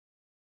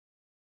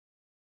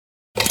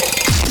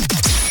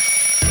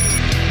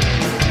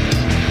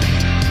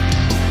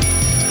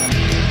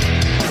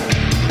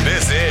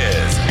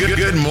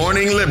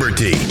Morning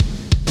Liberty.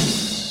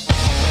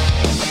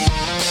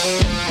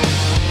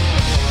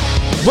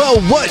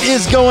 Well, what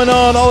is going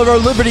on, all of our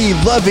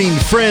liberty-loving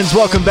friends?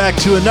 Welcome back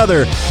to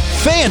another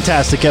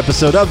fantastic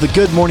episode of the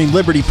Good Morning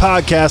Liberty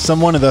podcast.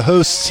 I'm one of the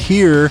hosts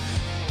here,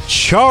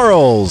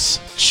 Charles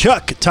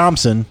Chuck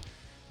Thompson.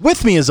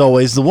 With me, as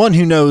always, the one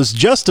who knows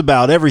just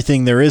about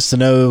everything there is to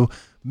know,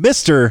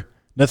 Mr.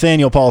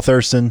 Nathaniel Paul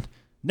Thurston.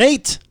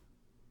 Nate,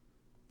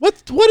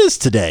 what is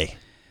today?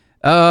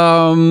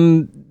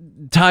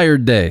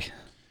 Tired day.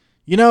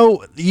 You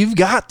know, you've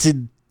got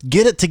to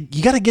get it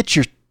you got to get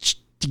your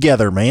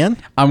together, man.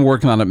 I'm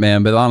working on it,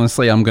 man, but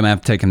honestly, I'm going to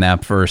have to take a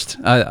nap first.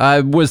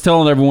 I was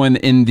telling everyone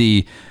in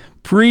the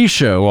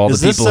pre-show, all the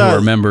people who are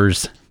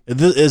members.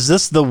 Is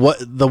this the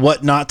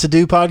what not to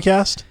do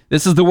podcast?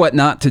 This is the what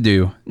not to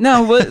do.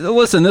 No,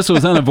 listen, this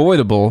was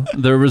unavoidable.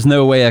 There was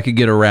no way I could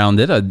get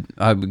around it.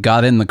 I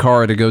got in the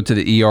car to go to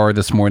the ER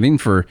this morning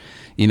for,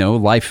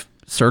 life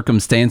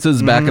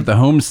circumstances back at the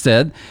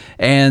homestead,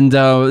 and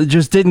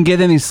just didn't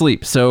get any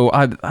sleep. So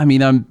I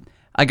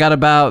got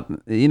about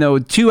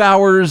 2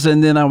 hours,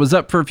 and then I was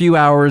up for a few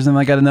hours, and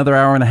I got another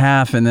hour and a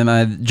half, and then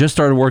I just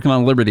started working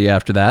on Liberty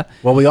after that.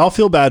 Well, we all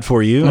feel bad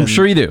for you. I'm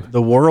sure you do. The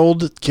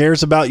world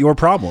cares about your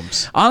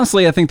problems.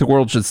 Honestly, I think the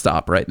world should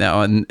stop right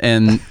now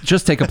and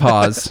just take a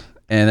pause.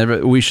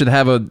 And we should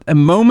have a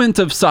moment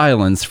of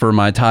silence for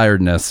my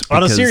tiredness.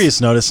 On a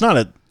serious note, it's not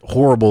a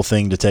horrible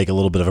thing to take a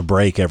little bit of a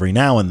break every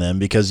now and then,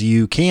 because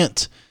you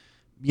can't,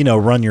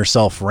 run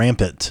yourself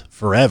rampant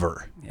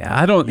forever.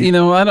 Yeah, I don't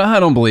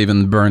believe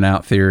in the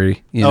burnout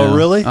theory. Oh,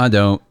 really? I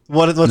don't.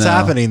 What's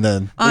happening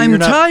then? I'm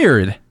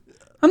tired.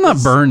 I'm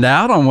not burned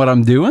out on what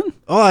I'm doing.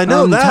 Oh, I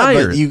know that.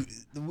 Tired.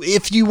 But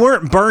if you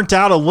weren't burnt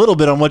out a little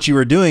bit on what you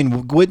were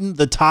doing, wouldn't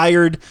the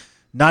tired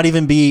not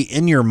even be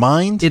in your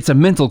mind? It's a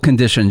mental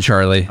condition,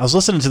 Charlie. I was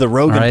listening to the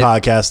Rogan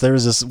podcast. There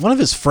was one of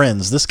his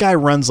friends. This guy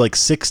runs like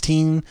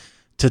 16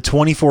 to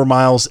 24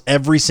 miles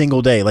every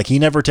single day. Like, he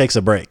never takes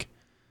a break.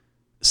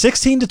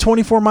 16 to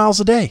 24 miles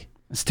a day.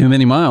 It's too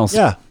many miles.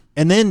 Yeah.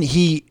 And then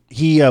he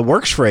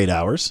works for 8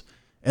 hours.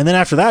 And then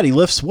after that, he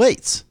lifts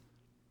weights.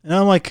 And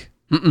I'm like,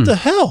 what the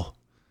hell?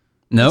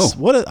 No.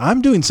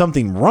 I'm doing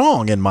something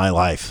wrong in my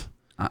life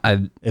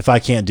if I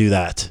can't do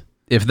that.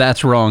 If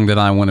that's wrong, then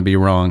I want to be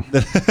wrong.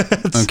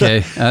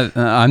 Okay.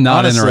 I'm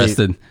not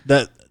interested.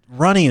 That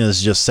running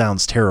just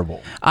sounds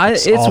terrible.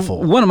 It's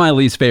awful. One of my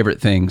least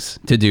favorite things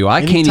to do.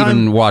 I can't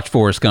even watch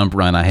Forrest Gump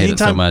run. I hate it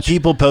so much.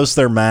 People post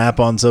their map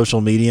on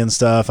social media and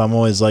stuff, I'm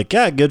always like,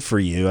 yeah, good for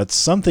you. It's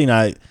something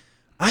I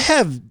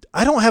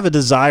don't have a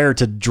desire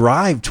to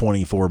drive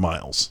 24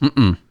 miles.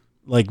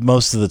 Like,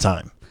 most of the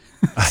time.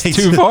 It's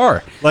too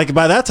far. Like,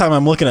 by that time,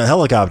 I'm looking at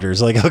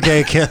helicopters. Like,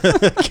 okay,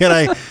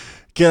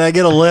 can I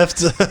get a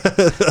lift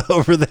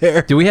over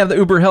there? Do we have the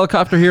Uber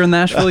helicopter here in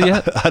Nashville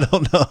yet? I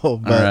don't know.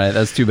 But all right,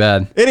 that's too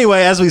bad.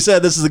 Anyway, as we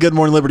said, this is the Good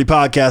Morning Liberty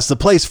podcast, the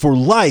place for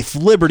life,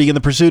 liberty, and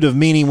the pursuit of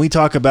meaning. We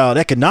talk about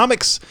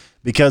economics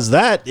because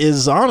that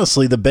is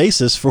honestly the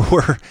basis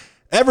for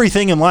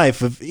everything in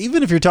life.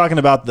 Even if you're talking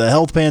about the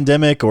health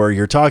pandemic, or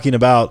you're talking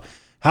about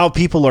how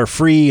people are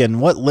free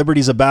and what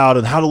liberty's about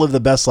and how to live the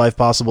best life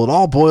possible, it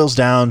all boils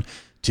down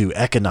to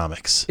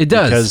economics. It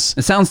does. Because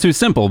it sounds too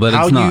simple, but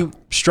it's not. How you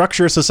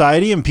structure a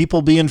society and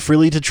people being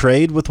freely to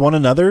trade with one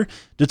another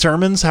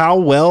determines how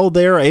well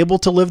they're able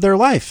to live their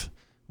life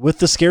with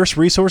the scarce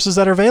resources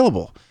that are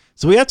available.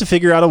 So we have to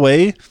figure out a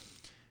way.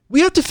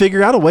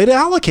 To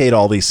allocate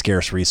all these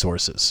scarce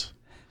resources,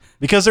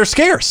 because they're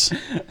scarce.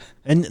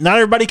 And not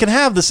everybody can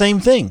have the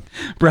same thing.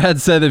 Brad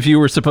said if you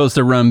were supposed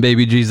to run,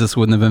 baby Jesus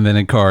wouldn't have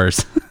invented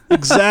cars.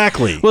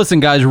 Exactly. Listen,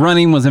 guys,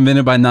 running was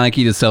invented by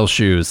Nike to sell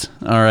shoes.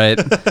 All right.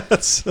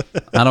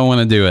 I don't want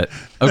to do it.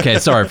 Okay,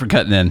 sorry for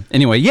cutting in.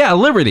 Anyway, yeah,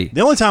 liberty.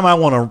 The only time I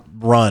want to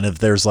run if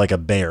there's like a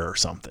bear or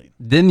something.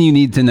 Then you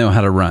need to know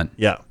how to run.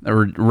 Yeah.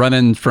 Or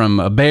running from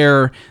a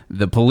bear,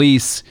 the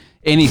police,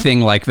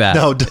 anything like that.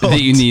 No, don't.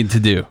 That you need to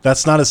do.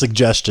 That's not a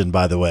suggestion,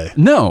 by the way.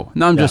 No,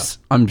 I'm just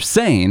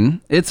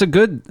saying it's a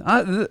good.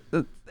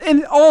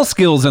 And all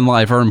skills in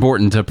life are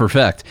important to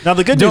perfect. Now,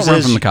 the good news don't run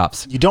is from the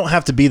cops. You don't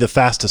have to be the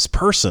fastest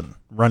person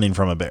running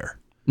from a bear.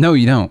 No,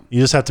 you don't. You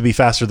just have to be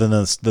faster than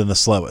the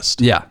slowest.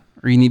 Yeah.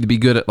 Or you need to be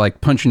good at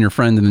like punching your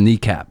friend in the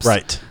kneecaps.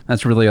 Right.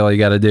 That's really all you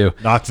got to do.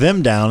 Knock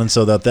them down, and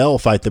so that they'll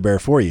fight the bear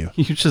for you.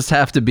 You just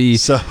have to be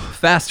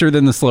faster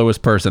than the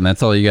slowest person.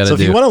 That's all you got to do.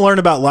 So if you want to learn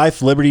about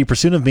life, liberty,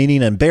 pursuit of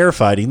meaning, and bear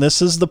fighting,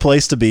 this is the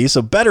place to be.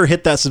 So better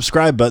hit that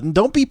subscribe button.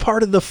 Don't be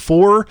part of the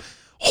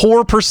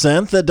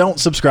 4% that don't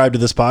subscribe to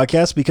this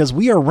podcast, because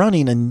we are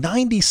running a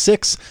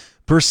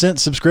 96%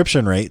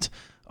 subscription rate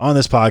on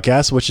this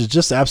podcast, which is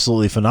just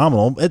absolutely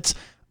phenomenal.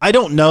 I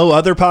don't know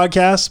other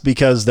podcasts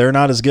because they're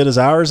not as good as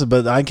ours,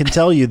 but I can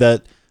tell you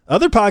that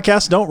other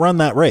podcasts don't run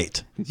that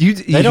rate.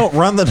 They don't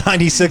run the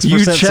 96%.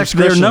 You check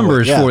their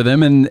numbers for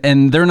them,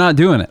 and they're not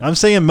doing it. I'm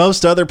saying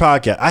most other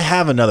podcasts. I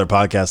have another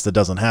podcast that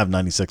doesn't have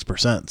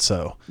 96%.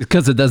 So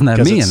because it doesn't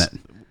have me in it.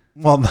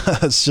 Well,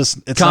 it's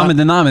common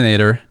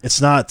denominator. It's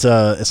not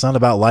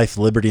about life,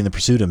 liberty, and the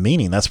pursuit of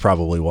meaning. That's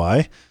probably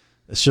why.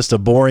 It's just a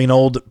boring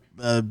old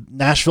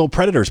Nashville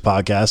Predators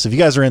podcast. If you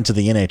guys are into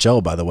the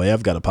NHL, by the way,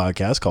 I've got a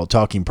podcast called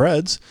Talking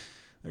Preds.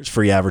 There's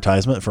free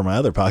advertisement for my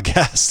other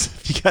podcast.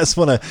 If you guys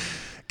want to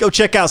go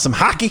check out some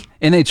hockey.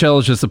 NHL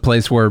is just a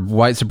place where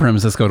white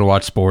supremacists go to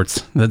watch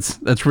sports.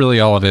 That's really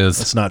all it is.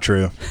 That's not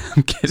true.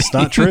 I'm kidding. It's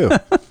not true.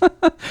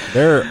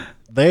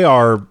 They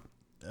are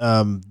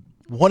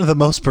one of the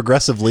most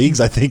progressive leagues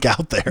I think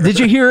out there. Did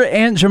you hear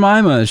Aunt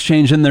Jemima is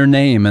changing their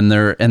name and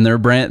their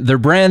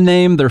brand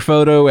name, their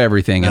photo,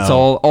 everything? It's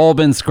all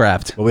been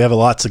scrapped. Well, we have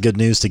lots of good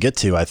news to get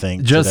to, I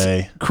think, just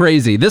today.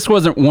 Crazy. This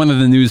wasn't one of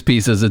the news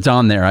pieces that's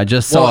on there. I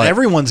just saw Well, it.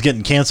 everyone's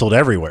getting canceled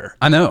everywhere.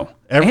 I know.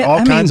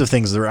 All kinds of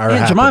things are Aunt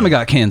happening. Jemima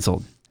got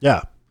canceled.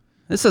 Yeah.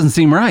 This doesn't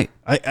seem right.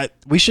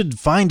 We should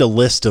find a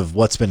list of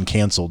what's been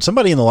canceled.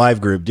 Somebody in the live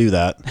group do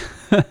that.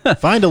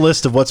 Find a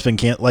list of what's been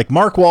canceled. Like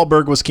Mark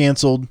Wahlberg was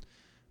canceled.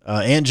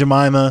 Aunt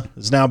Jemima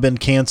has now been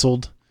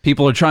canceled.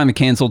 People are trying to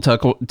cancel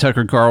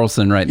Tucker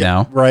Carlson right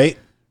now. Right.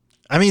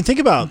 I mean, think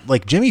about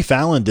like Jimmy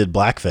Fallon did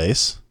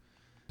blackface.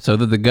 So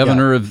did the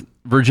governor of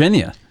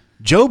Virginia.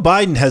 Joe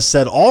Biden has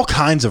said all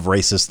kinds of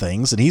racist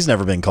things, and he's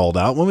never been called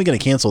out. When are we going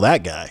to cancel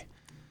that guy?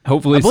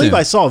 Hopefully I believe soon.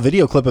 I saw a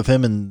video clip of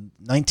him in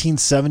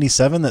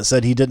 1977 that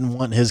said he didn't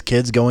want his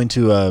kids going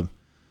to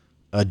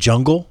a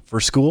jungle for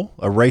school,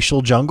 a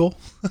racial jungle.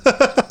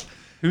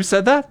 Who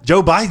said that?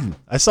 Joe Biden.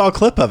 I saw a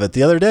clip of it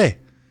the other day.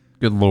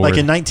 Good Lord. Like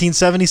in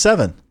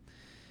 1977.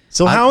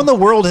 So how in the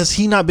world has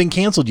he not been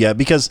canceled yet?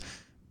 Because,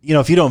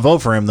 if you don't vote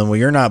for him, then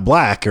you're not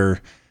black.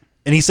 And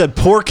he said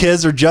poor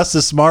kids are just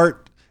as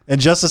smart and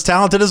just as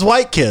talented as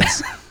white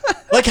kids.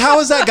 Like, how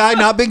has that guy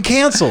not been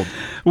canceled?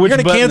 Which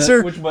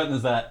button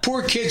is that?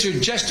 Poor kids are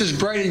just as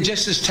bright and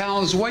just as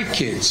talented as white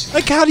kids.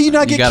 Like, how do you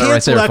not get got it right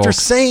canceled there, after folks.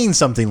 saying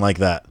something like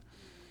that?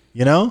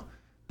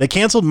 They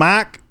canceled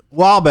Mike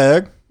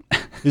Wahlberg,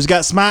 who's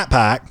got Smart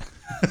Pack.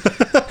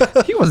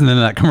 He wasn't in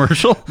that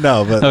commercial.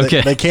 No, but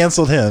Okay. they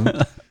canceled him.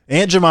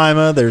 Aunt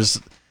Jemima,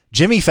 there's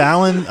Jimmy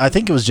Fallon. I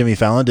think it was Jimmy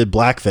Fallon did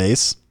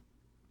blackface.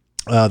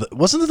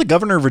 Wasn't it the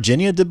governor of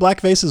Virginia did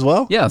blackface as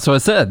well? Yeah, so I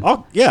said.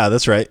 Yeah,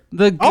 that's right.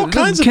 All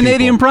kinds of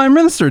Canadian people. Prime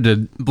Minister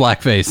did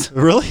blackface.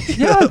 Really?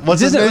 Yeah.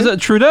 What's his name? Was it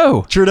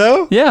Trudeau?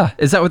 Trudeau? Yeah.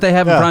 Is that what they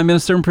have in Yeah. Prime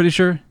Minister, I'm pretty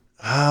sure?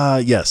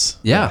 Yes.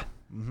 Yeah.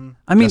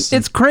 I mean, Justin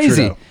it's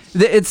crazy.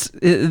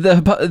 Trudeau.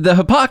 The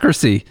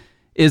hypocrisy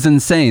is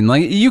insane.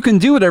 Like, you can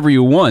do whatever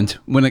you want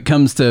when it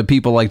comes to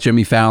people like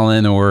Jimmy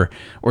Fallon or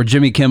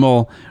Jimmy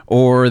Kimmel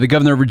or the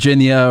governor of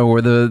Virginia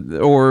or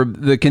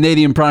the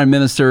Canadian Prime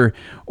Minister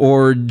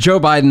or Joe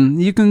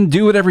Biden. You can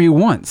do whatever you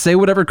want. Say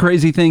whatever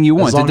crazy thing you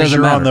want. As long it doesn't as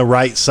you're matter. on the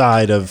right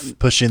side of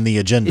pushing the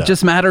agenda. It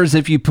just matters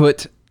if you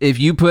put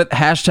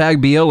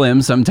hashtag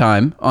BLM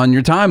sometime on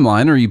your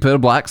timeline, or you put a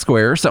black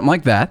square or something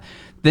like that,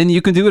 then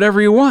you can do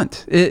whatever you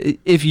want.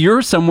 If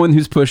you're someone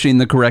who's pushing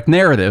the correct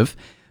narrative,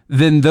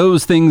 then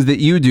those things that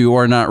you do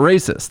are not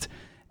racist.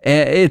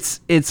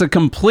 It's a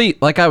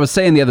complete, like I was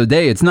saying the other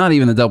day, it's not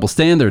even a double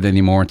standard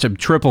anymore. It's a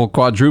triple,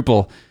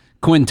 quadruple,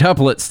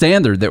 quintuplet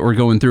standard that we're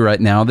going through right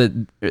now.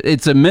 That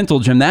it's a mental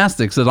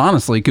gymnastics that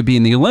honestly could be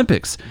in the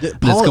Olympics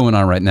that's going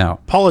on right now.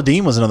 Paula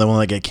Deen was another one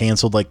that got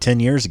canceled like 10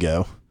 years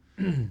ago.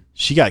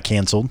 She got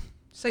canceled.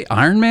 Say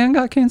Iron Man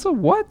got canceled?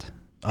 What?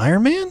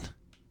 Iron Man?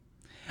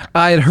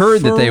 I had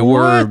heard that For they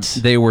what?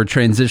 were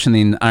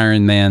transitioning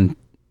Iron Man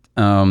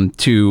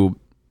to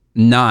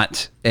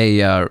not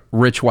a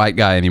rich white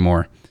guy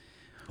anymore,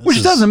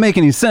 which doesn't make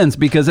any sense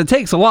because it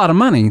takes a lot of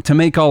money to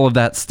make all of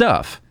that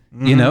stuff.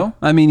 You know,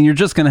 I mean, you're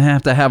just going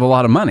to have a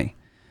lot of money.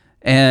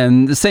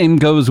 And the same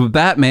goes with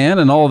Batman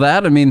and all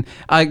that. I mean,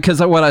 because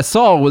what I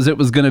saw was it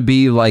was going to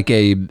be like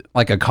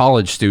a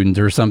college student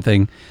or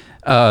something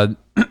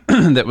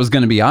that was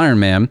going to be Iron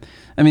Man.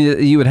 I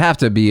mean, you would have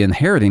to be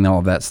inheriting all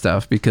of that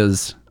stuff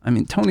because, I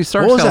mean, Tony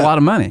Stark's got a lot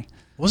of money.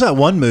 What was that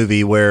one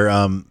movie where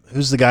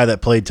who's the guy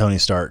that played Tony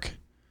Stark?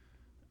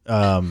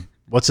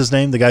 What's his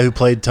name? The guy who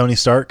played Tony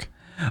Stark?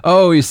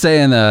 Oh, he was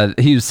saying that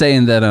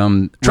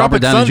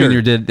Robert Downey Thunder. Jr.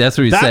 did. That's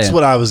what he's saying. That's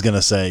what I was going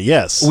to say.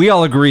 Yes. We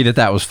all agree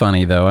that was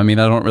funny, though. I mean,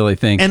 I don't really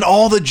think. And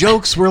all the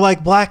jokes were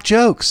like black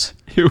jokes.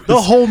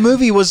 The whole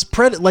movie was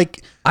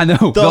I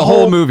know the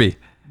whole movie.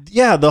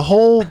 Yeah, the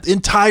whole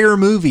entire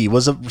movie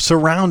was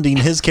surrounding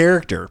his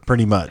character,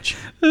 pretty much.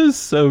 It was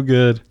so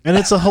good. And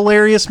it's a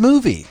hilarious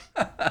movie.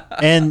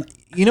 And,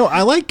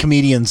 I like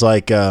comedians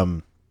like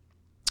Dave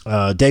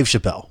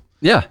Chappelle.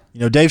 Yeah.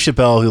 Dave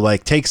Chappelle, who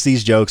like takes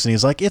these jokes and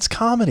he's like, it's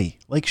comedy.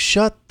 Like,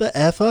 shut the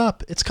F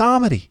up. It's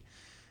comedy.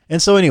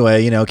 And so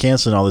anyway,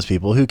 canceling all these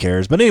people, who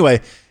cares? But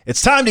anyway,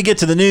 it's time to get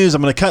to the news.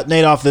 I'm going to cut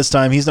Nate off this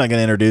time. He's not going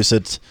to introduce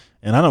it.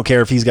 And I don't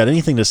care if he's got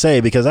anything to say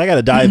because I got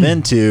to dive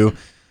into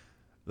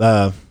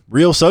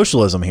real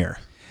socialism here.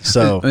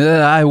 So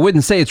I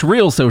wouldn't say it's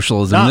real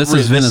socialism. This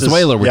is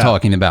Venezuela we're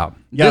talking about.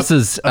 Yeah, this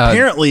is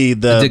apparently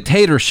the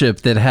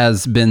dictatorship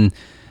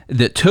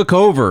that took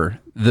over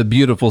the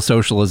beautiful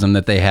socialism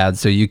that they had.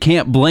 So you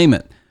can't blame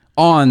it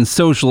on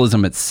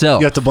socialism itself.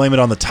 You have to blame it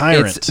on the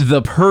tyrant. It's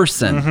the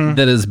person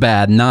that is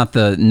bad, not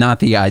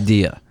the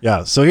idea.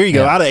 Yeah. So here you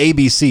go. Out of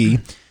ABC,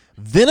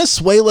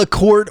 Venezuela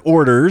court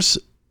orders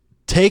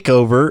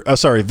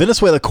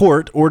Venezuela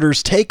court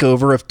orders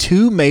takeover of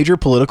two major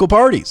political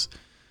parties.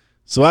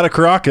 So out of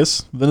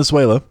Caracas,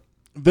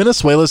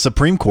 Venezuela's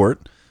Supreme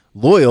Court,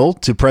 loyal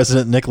to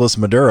President Nicolas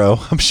Maduro,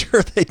 I'm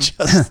sure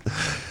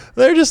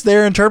they're just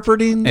there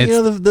interpreting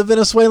the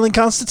Venezuelan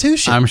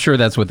Constitution. I'm sure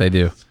that's what they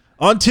do.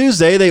 On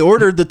Tuesday, they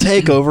ordered the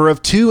takeover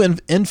of two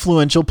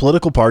influential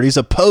political parties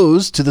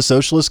opposed to the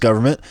socialist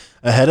government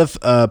ahead of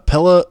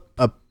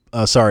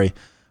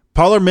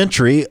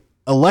parliamentary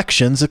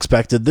elections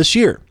expected this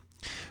year.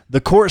 The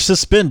court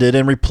suspended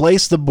and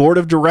replaced the board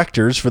of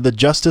directors for the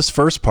Justice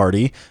First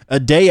Party a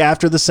day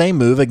after the same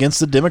move against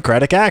the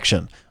Democratic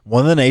Action,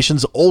 one of the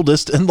nation's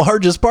oldest and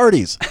largest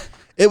parties.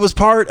 It was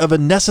part of a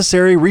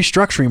necessary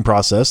restructuring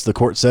process, the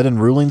court said in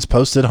rulings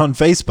posted on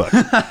Facebook.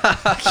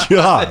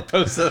 God.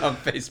 Posted on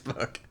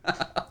Facebook.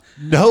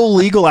 No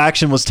legal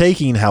action was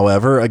taken,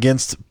 however,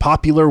 against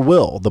Popular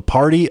Will, the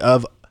party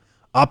of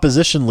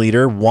opposition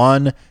leader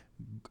Juan,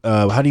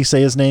 how do you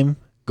say his name?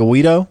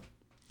 Guaido,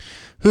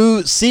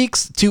 who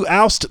seeks to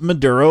oust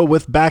Maduro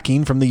with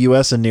backing from the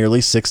U.S. and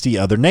nearly 60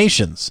 other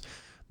nations.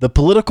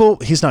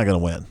 He's not going to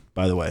win,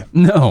 by the way.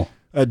 No.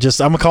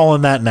 I'm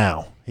calling that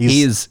now.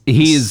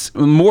 He's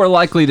more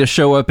likely to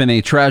show up in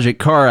a tragic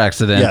car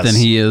accident than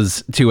he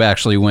is to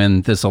actually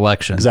win this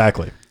election.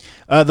 Exactly.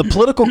 The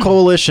political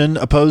coalition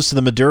opposed to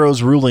the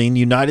Maduro's ruling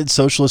United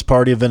Socialist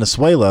Party of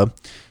Venezuela,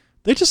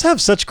 they just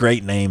have such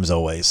great names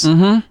always.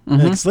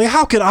 It's like,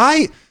 how could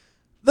I?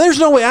 There's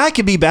no way I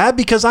could be bad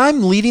because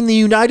I'm leading the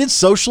United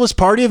Socialist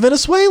Party of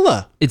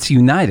Venezuela. It's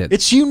united.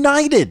 It's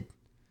united.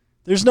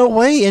 There's no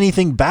way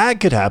anything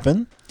bad could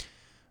happen.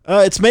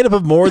 It's made up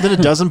of more than a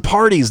dozen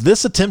parties.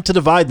 This attempt to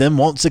divide them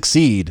won't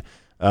succeed,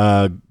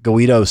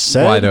 Guaido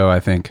said. Guaido, I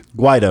think.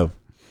 Guaido.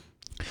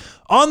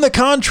 On the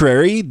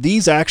contrary,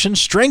 these actions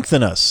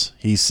strengthen us,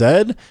 he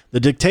said. The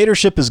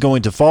dictatorship is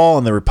going to fall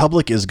and the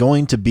republic is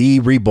going to be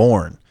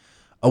reborn.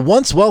 A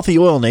once wealthy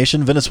oil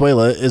nation,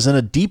 Venezuela is in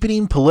a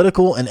deepening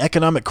political and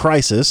economic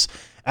crisis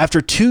after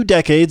 2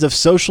 decades of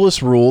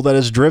socialist rule that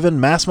has driven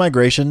mass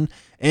migration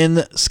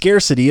and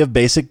scarcity of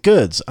basic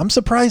goods. I'm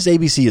surprised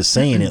ABC is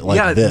saying it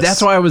like this.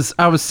 That's why I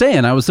was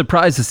saying I was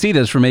surprised to see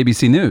this from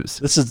ABC News.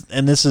 This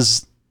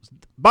is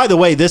by the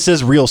way, this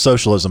is real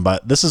socialism,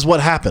 but this is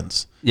what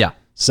happens. Yeah.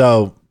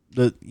 So,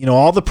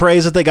 all the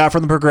praise that they got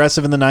from the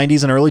progressive in the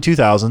 90s and early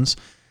 2000s,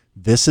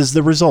 this is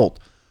the result.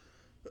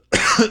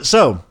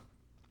 So,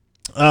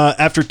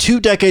 after 2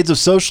 decades of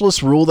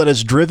socialist rule that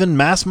has driven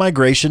mass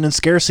migration and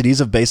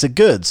scarcities of basic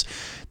goods,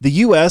 the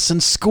U.S.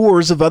 and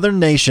scores of other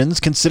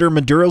nations consider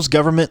Maduro's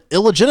government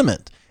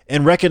illegitimate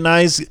and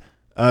recognize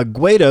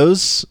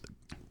Guaido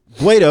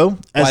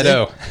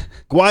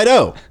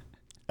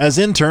as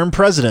interim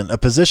president, a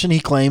position he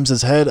claims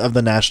as head of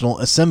the National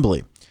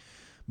Assembly.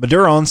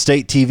 Maduro on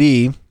state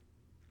TV.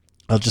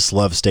 I just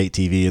love state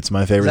TV. It's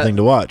my favorite thing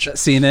to watch.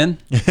 CNN?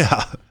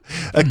 Yeah.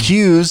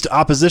 Accused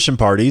opposition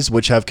parties,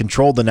 which have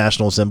controlled the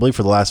National Assembly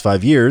for the last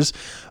 5 years,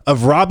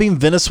 of robbing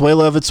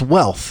Venezuela of its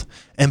wealth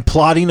and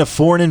plotting a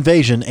foreign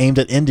invasion aimed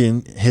at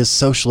ending his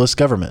socialist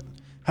government.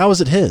 How is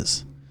it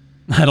his?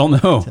 I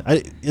don't know.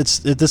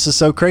 This is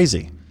so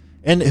crazy.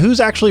 And who's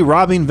actually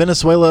robbing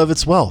Venezuela of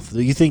its wealth?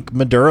 Do you think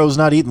Maduro's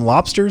not eating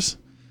lobsters?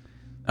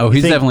 Oh,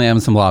 he's definitely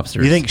having some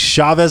lobsters. You think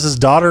Chavez's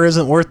daughter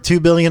isn't worth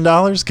 $2 billion?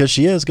 Because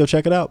she is. Go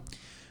check it out.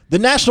 The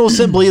National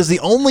Assembly is the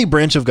only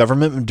branch of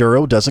government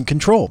Maduro doesn't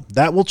control.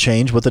 That will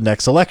change with the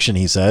next election,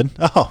 he said.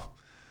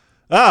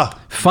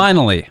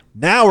 Finally.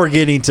 Now we're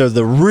getting to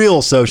the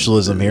real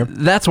socialism here.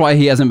 That's why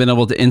he hasn't been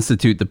able to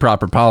institute the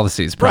proper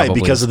policies, probably. Right,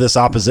 because of this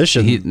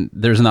opposition.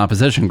 There's an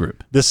opposition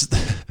group.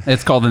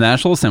 It's called the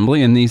National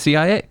Assembly and the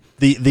CIA.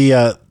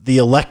 The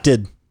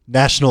elected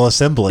National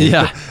Assembly.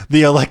 Yeah.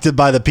 The elected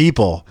by the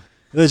people.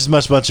 There's a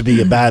bunch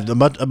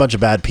of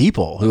bad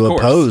people who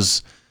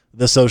oppose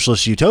the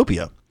socialist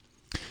utopia.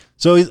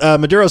 So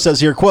Maduro says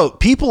here, quote,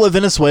 "People of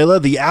Venezuela,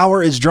 the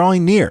hour is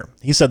drawing near."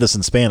 He said this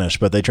in Spanish,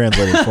 but they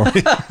translated it for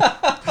me.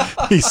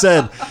 He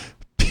said,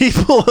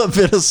 "People of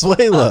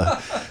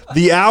Venezuela,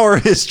 the hour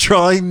is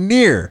drawing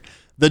near.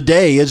 The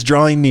day is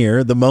drawing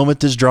near. The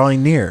moment is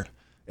drawing near.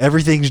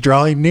 Everything's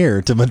drawing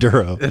near to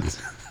Maduro.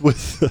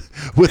 With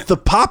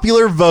the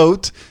popular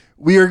vote,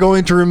 we are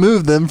going to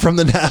remove them from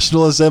the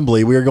National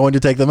Assembly. We are going to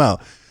take them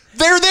out."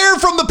 They're there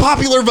from the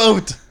popular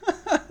vote.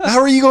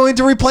 How are you going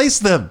to replace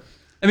them?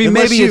 I mean,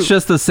 maybe it's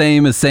just the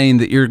same as saying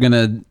that you're going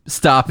to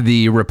stop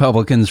the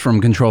Republicans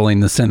from controlling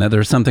the Senate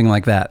or something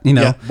like that.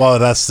 Yeah, well,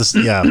 that's just,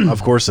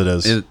 of course it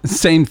is.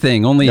 Same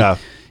thing. Only,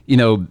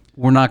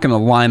 we're not going to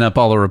line up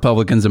all the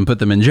Republicans and put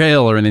them in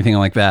jail or anything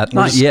like that.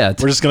 Not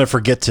yet. We're just going to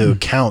forget to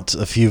count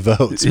a few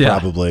votes,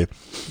 probably.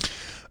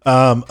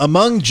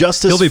 Among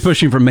Justice... He'll be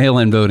pushing for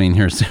mail-in voting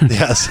here soon.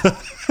 Yes.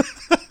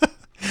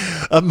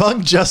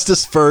 Among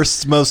Justice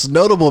First's most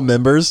notable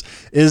members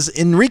is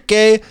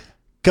Enrique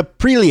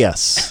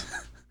Capriles,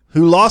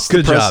 who lost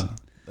Good job.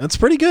 That's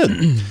pretty good.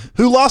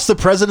 Who lost the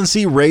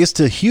presidency race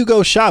to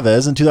Hugo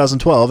Chavez in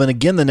 2012 and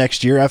again the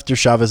next year after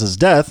Chavez's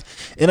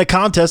death in a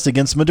contest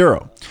against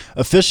Maduro.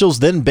 Officials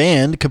then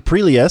banned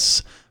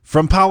Capriles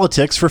from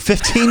politics for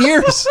 15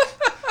 years.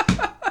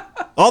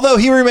 Although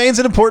he remains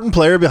an important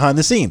player behind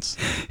the scenes.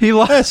 He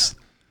lost. Yes.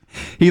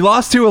 He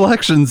lost 2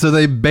 elections, so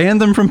they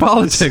banned him from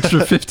politics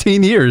for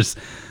 15 years.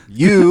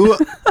 You,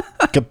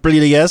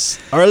 Caprillas,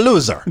 are a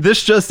loser.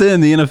 This just in,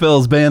 the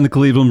NFL's banned the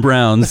Cleveland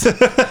Browns.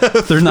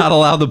 They're not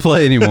allowed to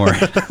play anymore.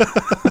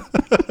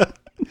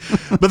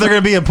 But they're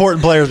going to be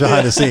important players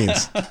behind the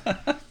scenes.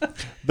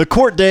 The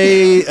court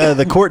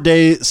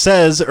day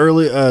says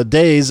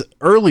days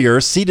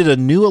earlier seated a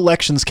new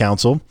elections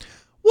council.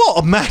 Well,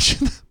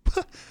 imagine.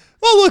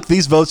 Well, look,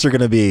 these votes are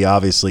going to be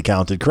obviously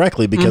counted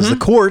correctly because the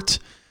court,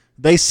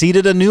 they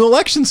seated a new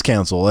elections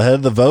council ahead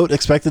of the vote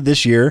expected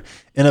this year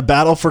in a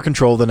battle for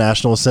control of the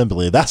National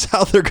Assembly. That's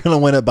how they're going to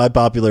win it by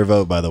popular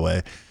vote, by the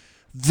way.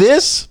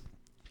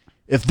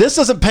 If this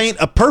doesn't paint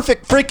a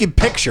perfect freaking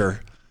picture,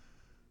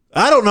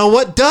 I don't know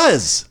what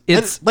does.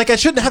 It's like I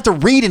shouldn't have to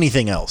read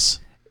anything else.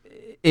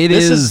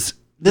 This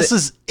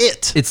is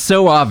it. It's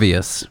so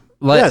obvious.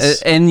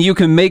 Yes. And you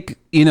can make,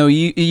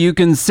 you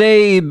can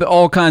say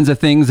all kinds of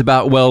things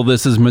about, well,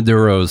 this is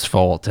Maduro's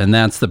fault and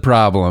that's the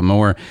problem,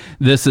 or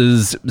this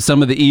is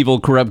some of the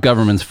evil, corrupt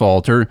government's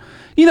fault, or,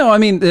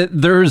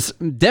 there's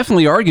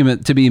definitely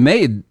argument to be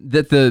made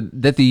that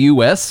the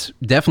U.S.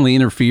 definitely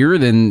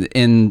interfered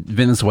in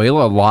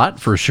Venezuela a lot,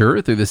 for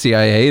sure, through the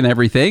CIA and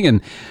everything.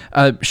 And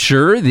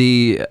sure,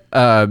 the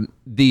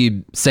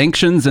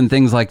sanctions and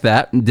things like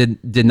that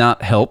did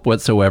not help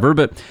whatsoever,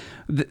 but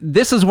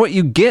this is what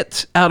you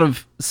get out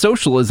of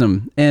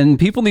socialism, and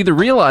people need to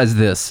realize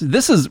this.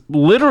 This is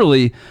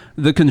literally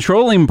the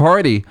controlling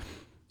party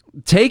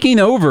taking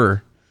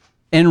over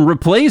and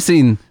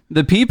replacing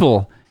the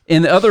people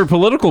in other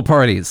political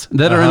parties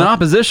that are in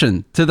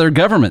opposition to their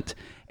government.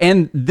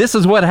 And this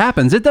is what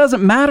happens. It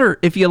doesn't matter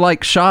if you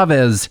like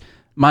Chavez,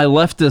 my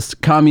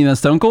leftist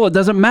communist uncle. It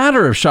doesn't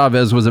matter if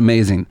Chavez was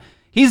amazing.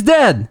 He's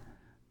dead.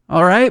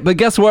 All right, but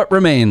guess what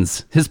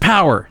remains? His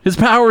power. His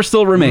power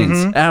still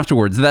remains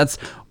afterwards. That's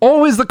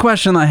always the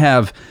question I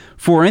have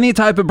for any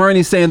type of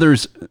Bernie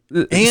Sanders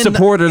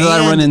supporter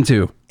that I run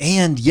into.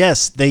 And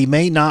yes, they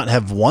may not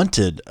have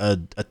wanted a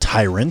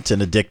tyrant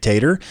and a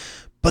dictator,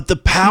 but the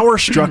power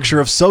structure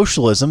of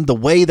socialism, the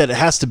way that it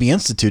has to be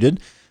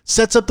instituted,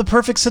 sets up the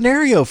perfect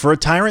scenario for a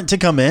tyrant to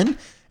come in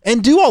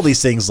and do all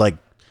these things like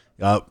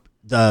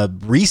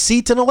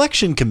reseat an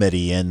election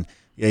committee and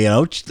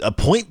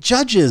appoint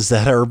judges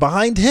that are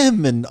behind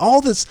him and all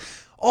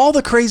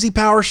the crazy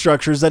power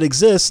structures that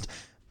exist.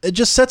 It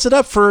just sets it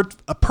up for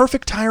a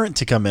perfect tyrant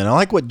to come in. I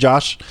like what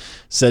Josh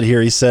said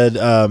here. He said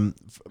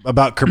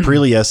about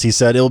Caprillas, he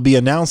said, it'll be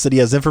announced that he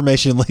has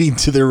information leading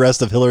to the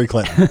arrest of Hillary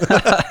Clinton.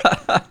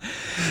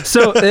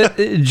 So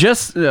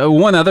just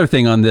one other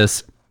thing on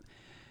this.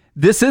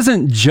 This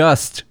isn't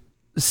just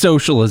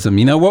socialism.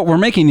 What we're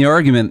making the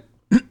argument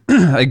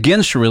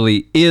against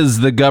really is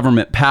the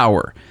government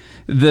power.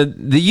 The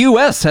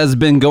U.S. has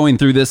been going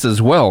through this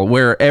as well,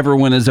 where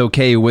everyone is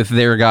okay with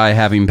their guy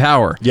having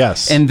power.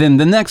 Yes. And then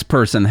the next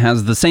person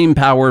has the same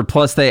power,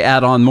 plus they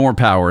add on more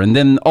power. And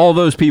then all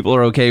those people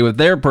are okay with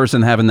their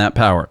person having that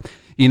power.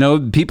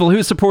 People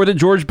who supported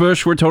George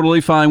Bush were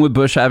totally fine with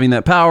Bush having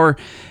that power.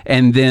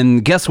 And then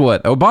guess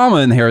what?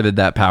 Obama inherited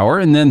that power.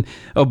 And then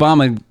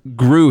Obama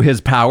grew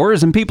his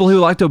powers. And people who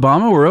liked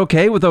Obama were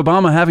okay with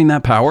Obama having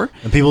that power.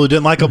 And people who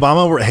didn't like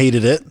Obama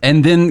hated it.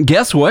 And then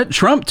guess what?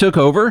 Trump took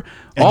over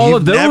all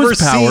of those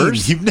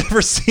powers. You've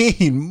never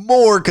seen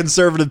more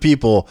conservative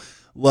people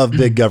love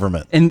big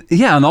government. And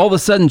all of a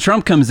sudden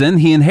Trump comes in.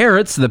 He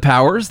inherits the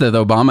powers that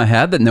Obama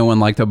had that no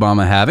one liked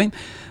Obama having.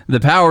 The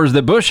powers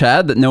that Bush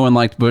had that no one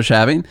liked Bush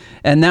having.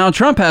 And now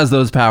Trump has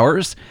those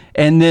powers.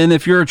 And then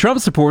if you're a Trump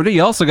supporter,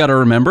 you also got to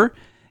remember,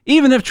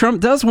 even if Trump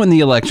does win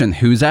the election,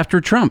 who's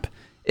after Trump?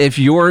 If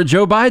you're a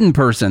Joe Biden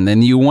person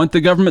and you want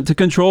the government to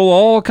control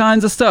all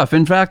kinds of stuff,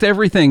 in fact,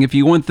 everything, if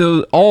you want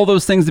all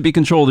those things to be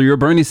controlled, or you're a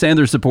Bernie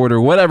Sanders supporter,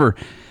 whatever,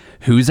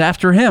 who's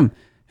after him?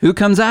 Who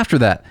comes after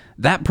that?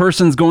 That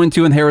person's going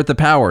to inherit the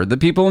power. The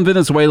people in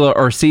Venezuela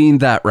are seeing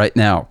that right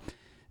now.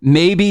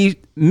 Maybe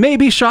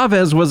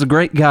Chavez was a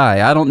great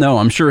guy. I don't know.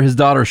 I'm sure his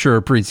daughter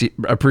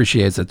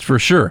appreciates it, for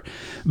sure.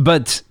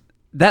 But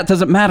that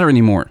doesn't matter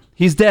anymore.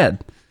 He's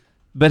dead.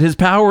 But his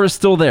power is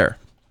still there.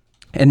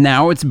 And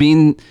now it's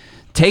being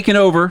taken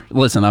over.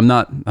 Listen, I'm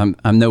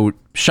no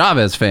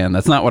Chavez fan.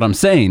 That's not what I'm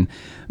saying.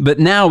 But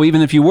now,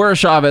 even if you were a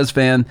Chavez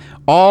fan,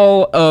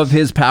 all of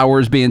his power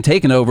is being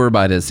taken over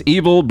by this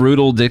evil,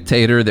 brutal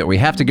dictator that we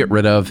have to get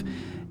rid of.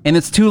 And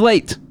it's too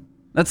late.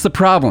 That's the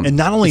problem. And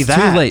not only it's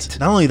that, too late.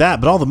 not only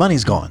that, but all the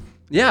money's gone.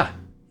 Yeah.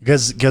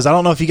 Because I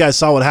don't know if you guys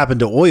saw what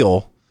happened to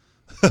oil,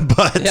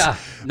 but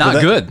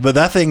not good. But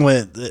that thing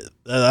went.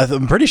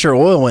 I'm pretty sure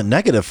oil went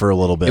negative for a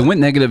little bit. It went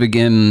negative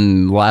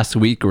again last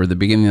week or the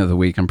beginning of the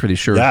week. I'm pretty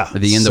sure. Yeah,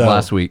 at the end of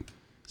last week.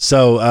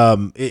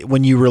 So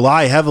when you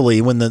rely heavily,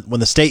 when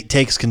the state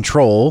takes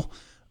control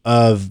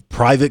of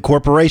private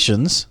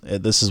corporations,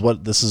 this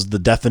is the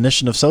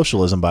definition of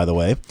socialism, by the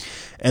way,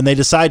 and they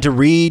decide to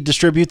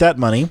redistribute that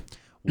money.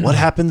 What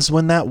happens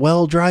when that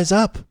well dries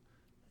up?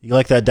 You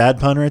like that dad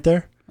pun right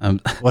there?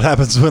 What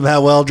happens when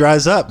that well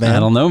dries up, man? I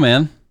don't know,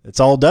 man. It's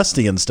all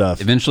dusty and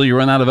stuff. Eventually you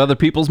run out of other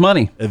people's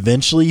money.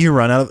 Eventually you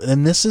run out of,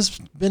 and this has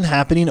been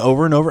happening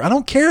over and over. I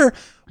don't care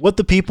what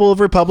the people of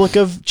Republic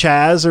of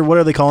Chaz, or what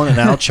are they calling it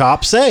now,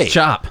 CHOP say.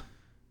 CHOP.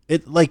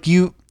 It like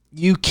you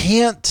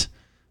can't.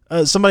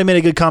 Somebody made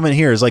a good comment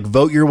here. Is like,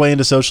 vote your way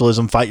into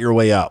socialism, fight your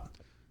way out.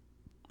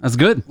 That's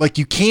good. Like,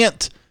 you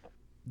can't.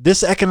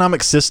 This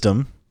economic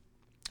system,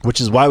 which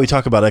is why we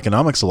talk about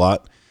economics a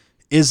lot,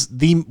 is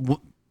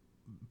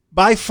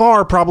by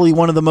far probably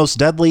one of the most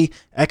deadly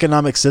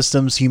economic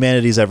systems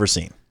humanity's ever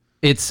seen.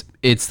 It's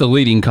the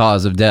leading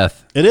cause of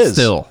death. It is.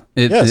 Still.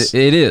 Yes.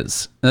 It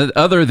is.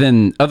 Other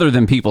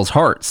than people's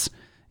hearts,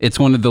 it's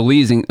one of the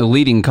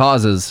leading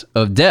causes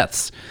of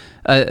deaths.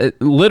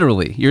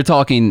 Literally, you're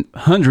talking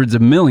hundreds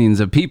of millions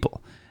of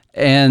people.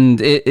 And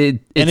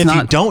it's if not,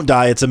 you don't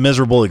die, it's a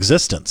miserable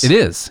existence. it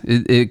is.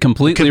 It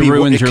completely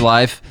ruins your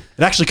life.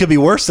 It actually could be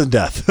worse than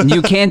death.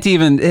 You can't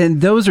even,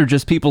 and those are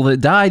just people that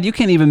died. You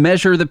can't even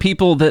measure the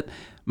people that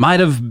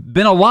might have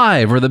been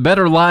alive, or the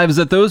better lives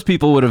that those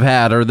people would have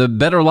had, or the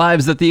better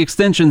lives that the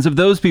extensions of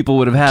those people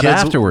would have had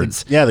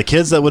afterwards. Yeah, the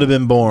kids that would have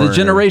been born. The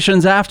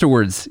generations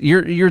afterwards.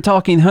 You're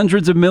talking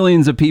hundreds of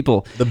millions of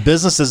people. The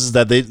businesses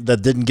that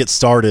didn't get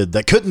started,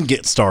 that couldn't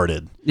get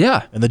started.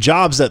 Yeah. And the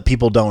jobs that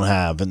people don't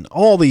have, and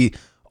all the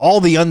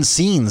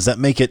unseens that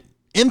make it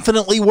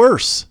infinitely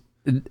worse.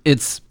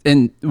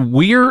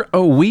 We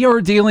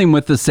are dealing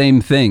with the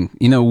same thing.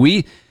 You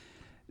know,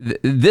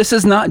 this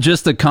is not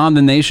just a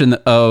condemnation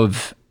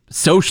of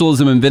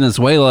socialism in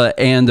Venezuela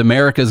and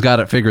America's got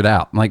it figured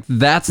out. Like,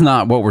 that's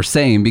not what we're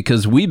saying,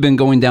 because we've been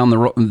going down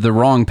the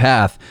wrong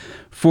path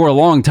for a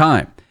long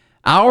time.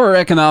 Our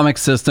economic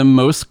system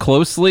most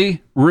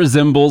closely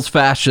resembles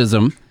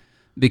fascism,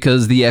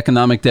 because the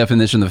economic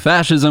definition of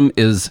fascism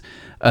is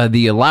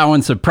the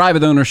allowance of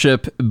private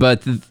ownership,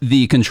 but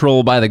the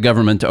control by the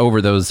government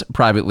over those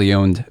privately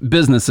owned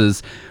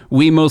businesses.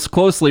 We most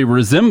closely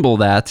resemble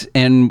that,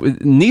 and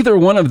neither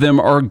one of them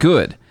are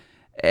good.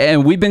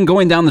 And we've been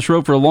going down this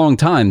road for a long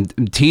time,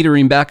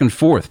 teetering back and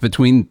forth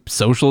between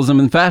socialism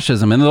and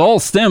fascism. And it all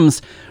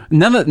stems,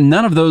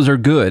 none of those are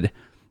good.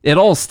 It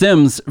all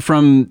stems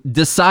from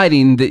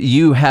deciding that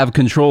you have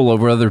control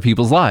over other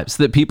people's lives,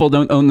 that people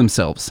don't own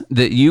themselves,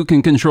 that you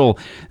can control,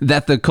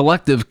 that the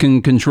collective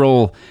can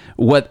control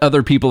what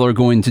other people are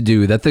going to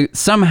do, that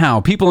somehow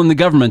people in the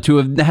government who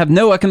have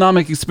no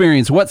economic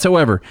experience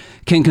whatsoever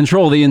can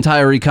control the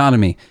entire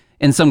economy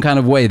in some kind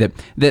of way, that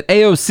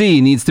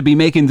AOC needs to be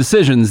making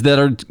decisions that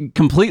are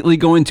completely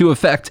going to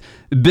affect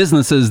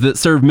businesses that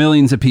serve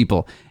millions of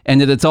people,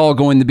 and that it's all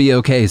going to be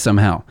okay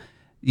somehow.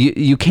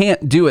 You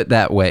can't do it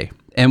that way.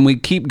 And we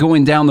keep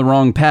going down the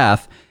wrong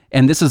path.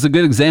 And this is a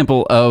good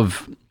example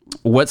of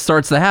what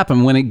starts to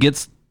happen when it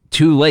gets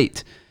too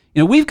late.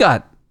 You know, we've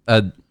got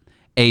a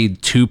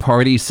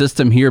two-party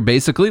system here,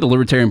 basically. The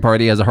Libertarian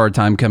Party has a hard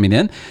time coming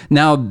in.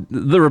 Now,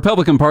 the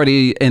Republican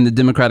Party and the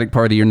Democratic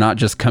Party are not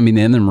just coming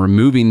in and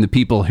removing the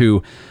people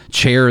who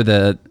chair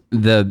the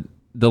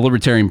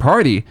Libertarian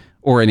Party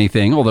or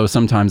anything, although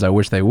sometimes I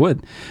wish they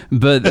would.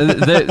 But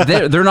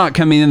they're not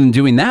coming in and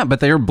doing that, but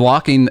they're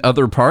blocking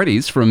other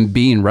parties from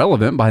being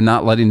relevant by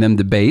not letting them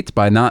debate,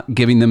 by not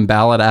giving them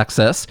ballot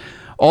access,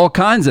 all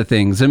kinds of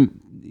things. And,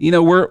 you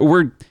know,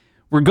 we're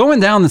going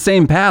down the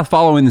same path,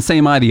 following the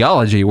same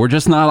ideology. We're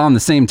just not on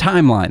the same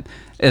timeline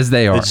as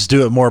they are. They just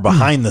do it more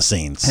behind the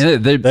scenes.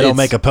 They don't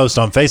make a post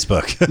on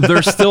Facebook.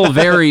 They're still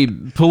very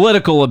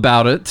political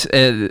about it,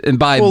 and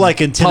by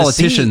like in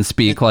politicians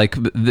speak, like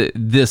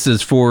this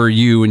is for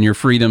you and your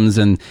freedoms,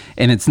 and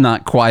it's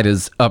not quite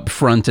as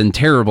upfront and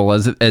terrible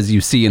as you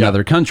see in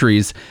other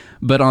countries.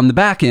 But on the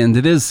back end,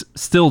 it is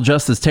still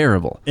just as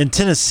terrible. In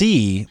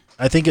Tennessee,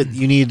 I think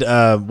you need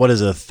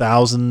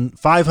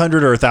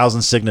 500 or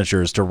 1,000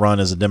 signatures to run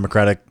as a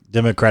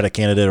Democratic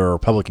candidate or a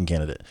Republican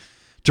candidate.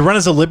 To run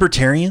as a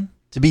Libertarian,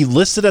 to be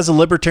listed as a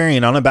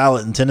Libertarian on a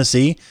ballot in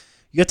Tennessee,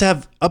 you have to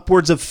have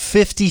upwards of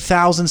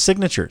 50,000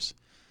 signatures.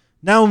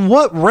 Now, in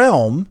what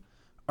realm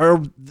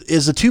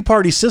is a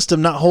two-party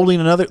system not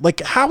holding another? Like,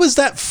 how is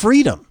that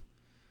freedom?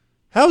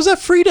 How is that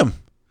freedom?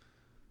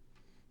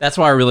 That's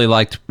why I really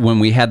liked when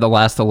we had the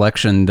last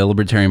election, the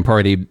Libertarian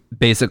Party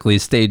basically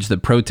staged the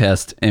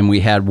protest, and we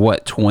had,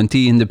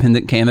 20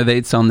 independent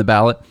candidates on the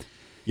ballot?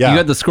 Yeah. You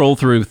had to scroll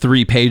through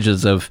 3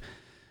 pages of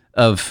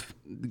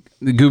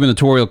the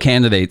gubernatorial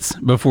candidates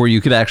before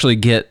you could actually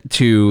get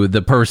to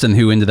the person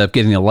who ended up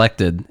getting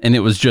elected. And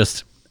it was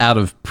just out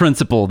of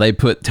principle. They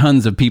put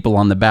tons of people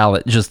on the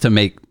ballot just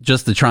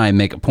to try and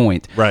make a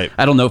point. Right.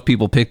 I don't know if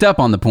people picked up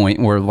on the point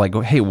and were like,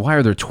 hey, why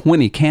are there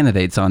 20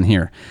 candidates on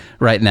here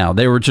right now?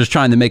 They were just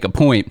trying to make a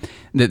point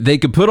that they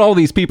could put all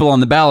these people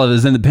on the ballot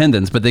as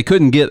independents, but they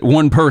couldn't get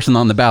one person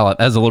on the ballot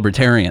as a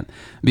libertarian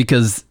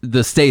because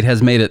the state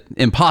has made it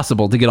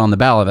impossible to get on the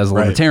ballot as a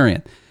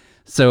libertarian.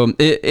 So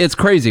it's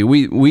crazy.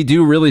 We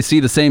do really see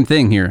the same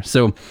thing here.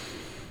 So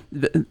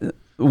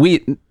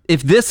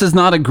if this is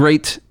not a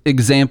great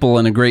example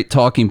and a great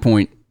talking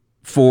point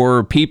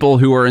for people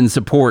who are in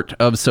support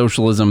of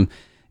socialism,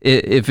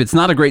 if it's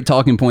not a great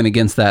talking point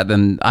against that,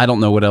 then I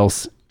don't know what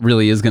else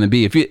really is going to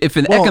be. If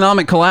an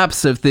economic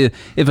collapse, if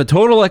a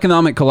total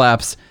economic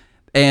collapse,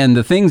 and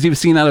the things you've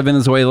seen out of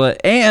Venezuela,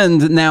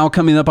 and now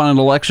coming up on an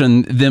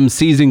election, them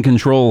seizing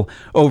control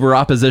over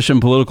opposition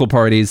political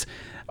parties,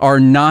 are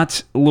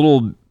not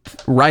little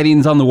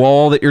writings on the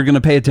wall that you're going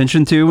to pay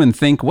attention to and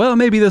think, well,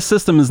 maybe this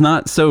system is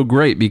not so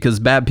great because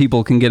bad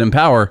people can get in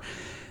power,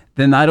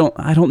 then I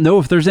don't know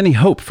if there's any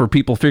hope for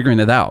people figuring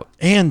it out.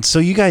 And so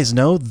you guys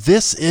know,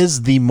 this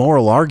is the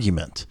moral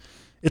argument.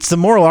 It's the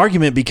moral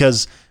argument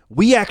because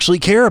we actually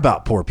care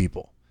about poor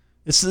people.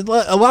 It's a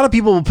lot of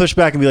people will push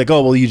back and be like,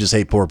 oh, well, you just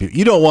hate poor people.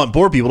 You don't want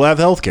poor people to have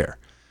health care.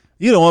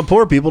 You don't want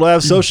poor people to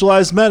have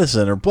socialized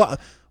medicine or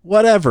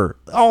whatever.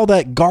 All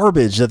that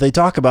garbage that they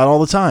talk about all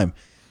the time.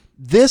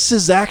 This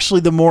is actually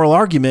the moral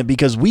argument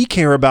because we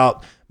care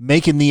about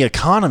making the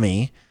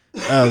economy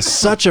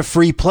such a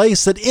free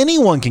place that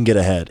anyone can get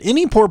ahead.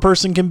 Any poor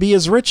person can be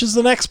as rich as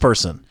the next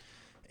person.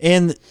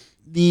 And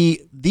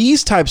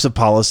these types of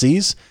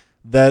policies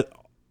that,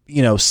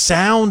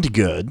 sound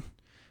good,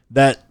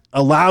 that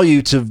allow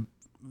you to,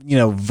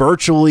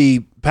 virtually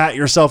pat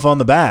yourself on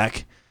the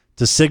back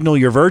to signal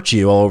your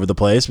virtue all over the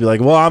place. Be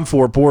like, well, I'm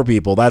for poor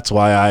people. That's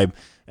why I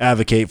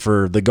advocate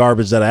for the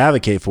garbage that I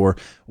advocate for.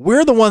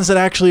 We're the ones that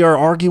actually are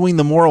arguing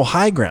the moral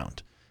high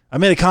ground. I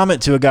made a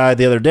comment to a guy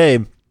the other day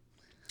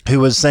who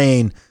was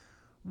saying,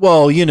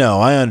 well,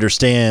 I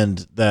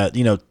understand that,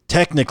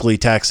 technically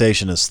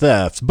taxation is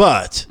theft,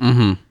 but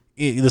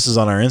this is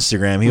on our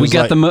Instagram. We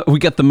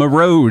got the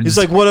roads. He's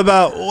like, what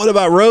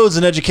about roads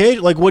and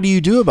education? Like, what do you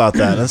do about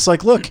that? And it's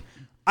like, look,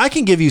 I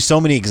can give you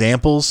so many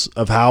examples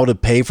of how to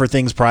pay for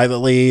things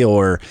privately,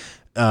 or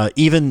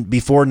even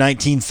before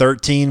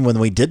 1913 when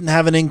we didn't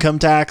have an income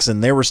tax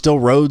and there were still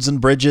roads and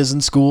bridges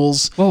and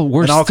schools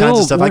and all kinds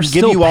of stuff. I can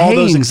give you all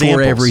those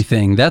examples. For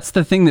everything. That's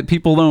the thing that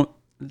people don't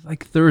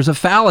like. There's a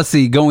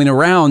fallacy going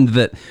around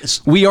that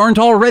we aren't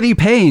already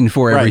paying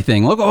for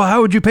everything. Look,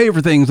 how would you pay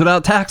for things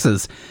without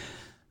taxes?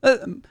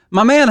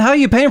 My man, how are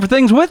you paying for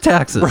things with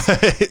taxes?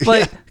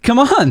 Right. Come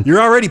on. You're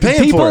already paying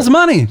for it. People's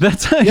money.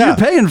 That's how you're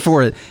paying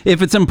for it.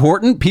 If it's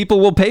important, people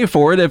will pay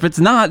for it. If it's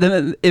not,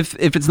 then if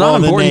it's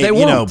not important, they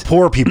won't.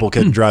 Poor people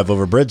couldn't drive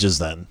over bridges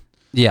then.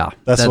 Yeah.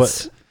 That's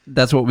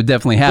what would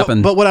definitely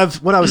happen. But what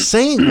I was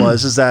saying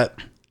is that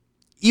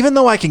even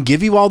though I can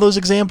give you all those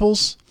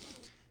examples,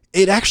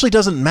 it actually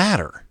doesn't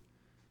matter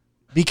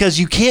because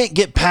you can't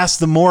get past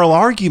the moral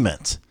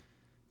argument.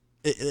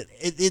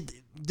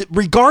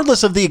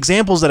 Regardless of the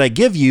examples that I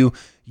give you,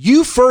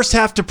 you first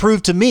have to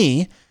prove to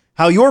me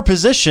how your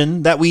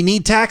position that we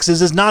need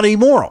taxes is not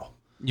immoral.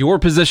 Your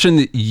position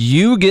that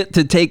you get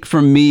to take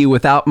from me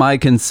without my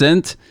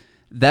consent,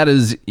 that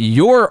is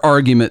your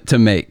argument to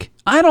make.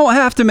 I don't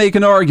have to make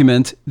an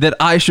argument that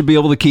I should be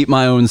able to keep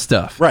my own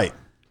stuff. Right.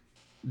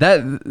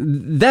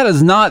 That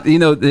is not,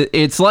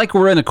 it's like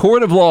we're in a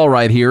court of law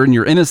right here and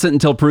you're innocent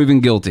until proven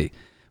guilty.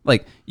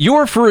 Like,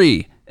 you're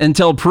free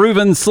until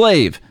proven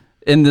slave.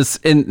 In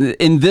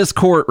this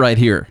court right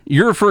here,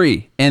 you're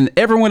free, and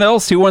everyone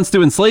else who wants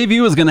to enslave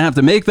you is going to have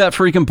to make that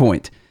freaking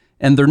point.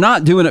 And they're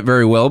not doing it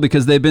very well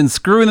because they've been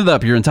screwing it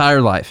up your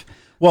entire life.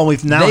 Well, they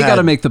got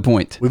to make the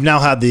point. We've now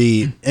had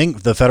the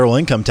federal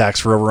income tax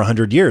for over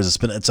 100 years.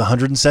 It's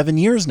 107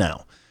 years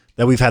now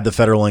that we've had the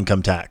federal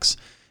income tax,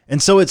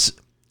 and so it's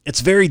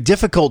very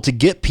difficult to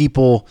get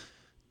people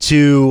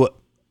to.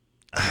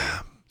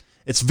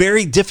 It's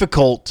very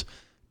difficult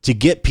to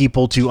get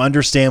people to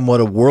understand what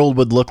a world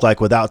would look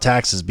like without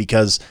taxes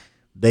because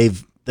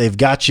they've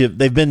got you.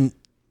 They've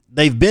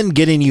been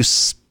getting you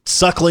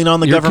suckling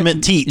on the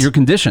government teat. You're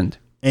conditioned,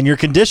 and you're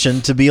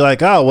conditioned to be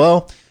like, oh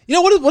well,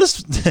 what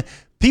is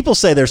people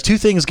say? There's two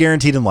things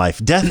guaranteed in life: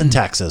 death and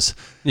taxes.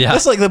 Yeah,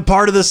 that's like the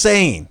part of the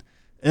saying,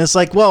 and it's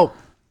like, well,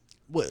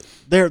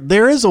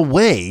 there is a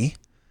way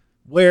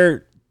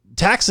where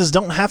taxes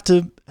don't have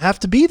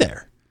to be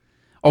there.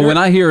 Oh, when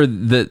I hear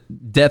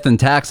that death and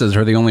taxes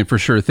are the only for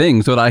sure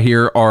things, what I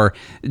hear are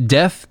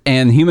death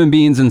and human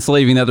beings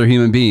enslaving other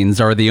human beings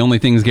are the only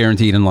things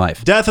guaranteed in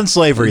life. Death and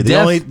slavery, the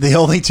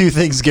only two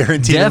things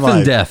guaranteed in life. Death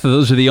and death,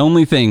 those are the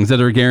only things that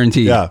are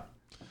guaranteed. Yeah.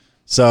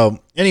 So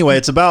anyway,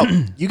 it's about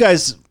you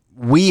guys.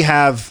 We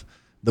have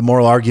the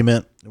moral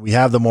argument. We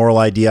have the moral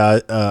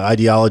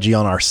ideology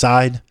on our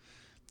side.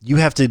 You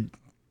have to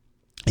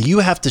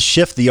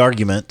shift the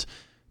argument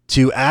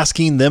to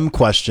asking them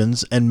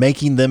questions and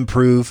making them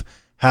prove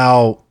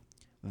how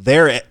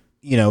their,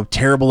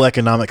 terrible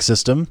economic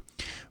system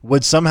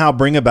would somehow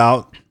bring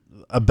about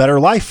a better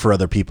life for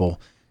other people.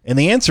 And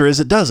the answer is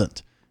it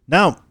doesn't.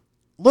 Now,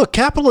 look,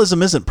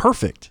 capitalism isn't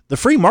perfect. The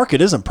free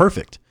market isn't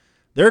perfect.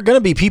 There are going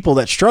to be people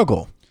that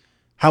struggle.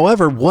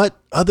 However, what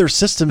other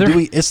system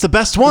it's the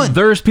best one.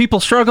 There's people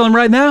struggling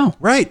right now.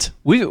 Right.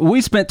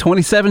 We spent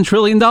 $27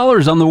 trillion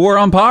on the war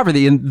on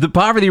poverty, and the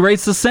poverty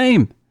rate's the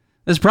same.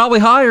 It's probably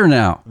higher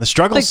now. The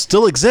struggle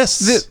still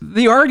exists.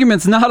 The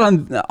argument's not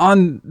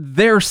on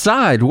their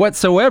side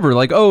whatsoever.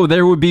 Like, oh,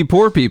 there would be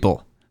poor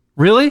people.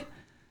 Really?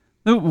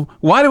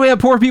 Why do we have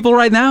poor people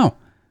right now?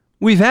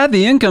 We've had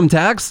the income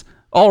tax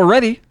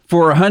already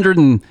for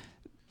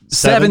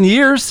 107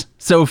 years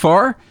so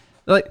far.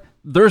 Like,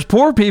 there's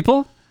poor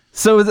people.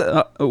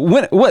 So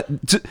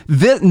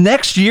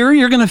next year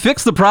you're going to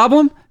fix the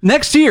problem?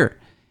 Next year.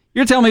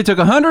 You're telling me it took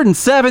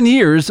 107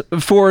 years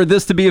for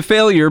this to be a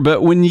failure,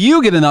 but when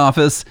you get in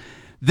office,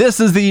 this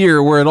is the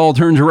year where it all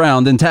turns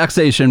around and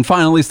taxation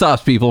finally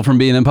stops people from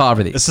being in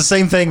poverty. It's the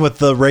same thing with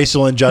the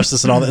racial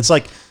injustice and all that. It's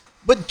like,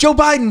 but Joe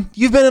Biden,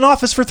 you've been in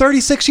office for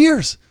 36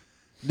 years.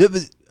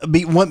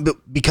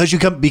 Because you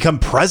become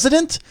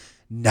president,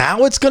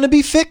 now it's going to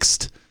be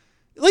fixed.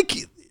 Like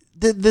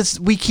this,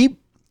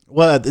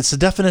 it's the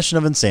definition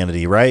of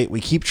insanity, right?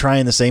 We keep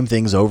trying the same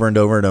things over and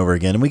over and over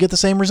again, and we get the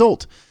same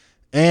result.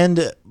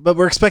 But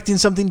we're expecting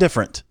something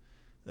different.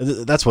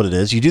 That's what it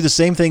is. You do the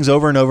same things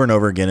over and over and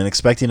over again and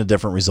expecting a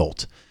different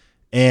result.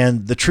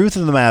 And the truth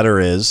of the matter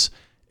is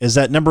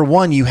that number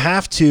one, you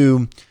have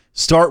to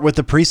start with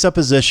the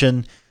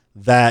presupposition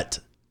that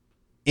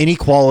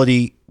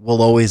inequality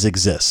will always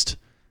exist.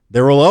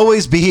 There will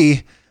always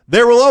be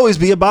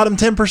a bottom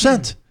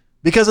 10%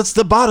 because it's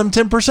the bottom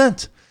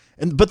 10%.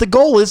 But the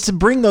goal is to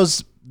bring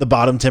the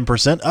bottom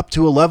 10% up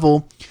to a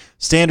level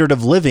standard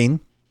of living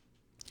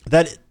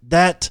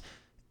that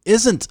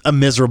isn't a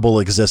miserable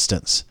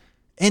existence.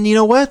 And you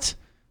know what?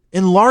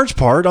 In large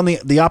part, on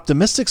the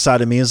optimistic side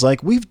of me is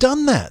like, we've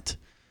done that.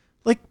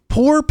 Like,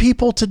 poor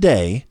people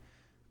today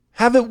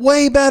have it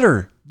way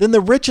better than the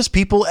richest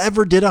people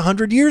ever did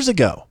 100 years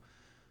ago.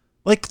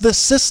 Like, the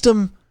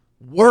system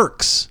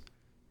works.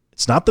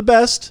 It's not the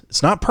best.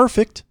 It's not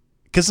perfect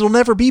because it'll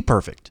never be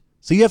perfect.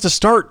 So you have to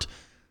start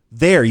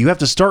there. You have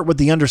to start with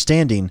the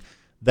understanding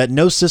that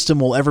no system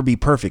will ever be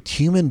perfect.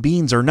 Human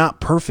beings are not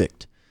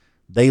perfect.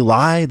 They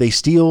lie, they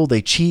steal,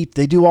 they cheat,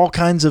 they do all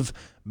kinds of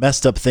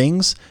messed up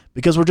things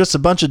because we're just a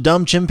bunch of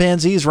dumb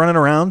chimpanzees running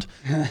around,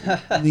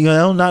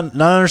 not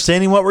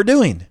understanding what we're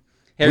doing.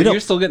 Harry, you're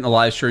still getting the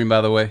live stream,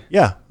 by the way?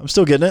 Yeah, I'm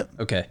still getting it.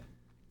 Okay.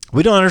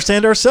 We don't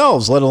understand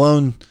ourselves, let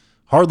alone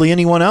hardly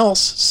anyone else.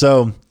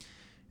 So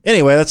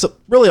anyway, that's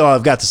really all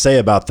I've got to say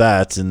about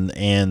that.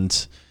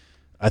 And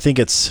I think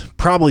it's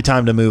probably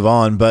time to move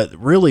on, but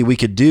really we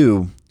could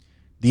do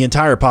the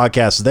entire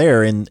podcast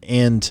there.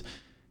 And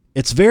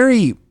it's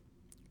very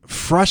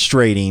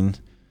frustrating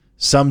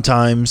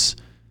sometimes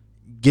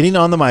getting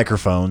on the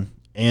microphone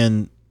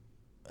and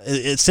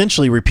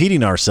essentially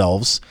repeating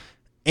ourselves.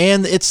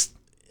 And it's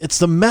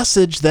the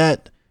message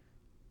that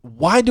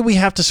why do we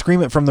have to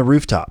scream it from the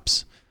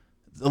rooftops?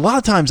 A lot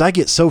of times I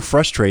get so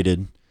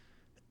frustrated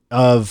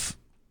of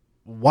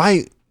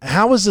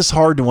how is this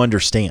hard to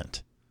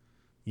understand?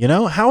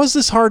 How is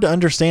this hard to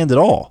understand at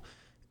all?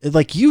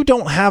 Like, you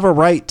don't have a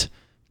right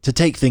to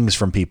take things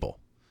from people.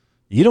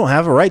 You don't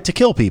have a right to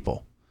kill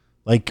people.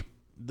 Like,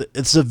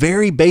 it's the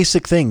very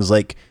basic things.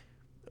 Like,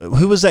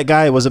 who was that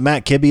guy? Was it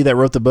Matt Kibbe that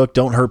wrote the book,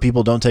 Don't Hurt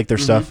People, Don't Take Their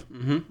Stuff?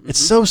 It's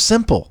so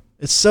simple.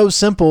 It's so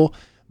simple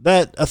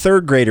that a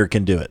third grader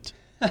can do it.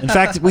 In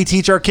fact, we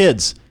teach our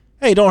kids,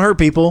 hey, don't hurt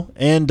people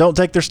and don't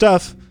take their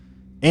stuff,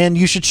 and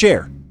you should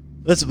share.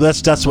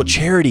 That's what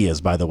charity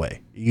is, by the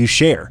way. You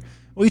share.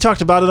 We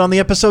talked about it on the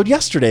episode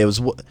yesterday. It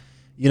was,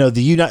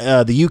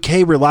 the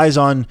UK relies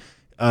on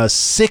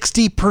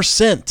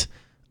 60%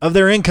 of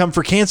their income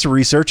for cancer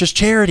research as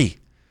charity.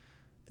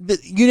 The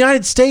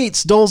United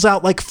States doles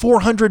out like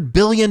 $400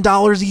 billion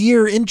a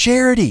year in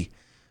charity,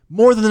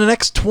 more than the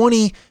next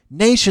 20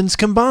 nations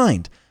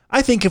combined.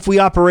 I think if we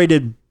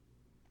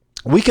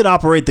could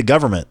operate the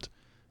government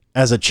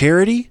as a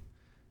charity,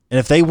 and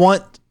if they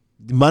want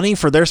money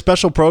for their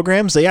special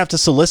programs, they have to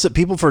solicit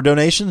people for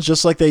donations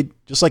just like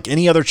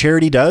any other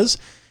charity does.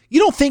 You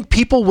don't think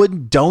people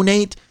would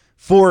donate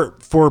for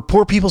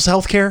poor people's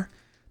health care?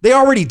 They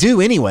already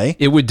do anyway.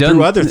 It would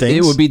through other things.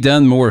 It would be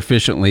done more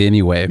efficiently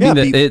anyway. I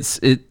mean,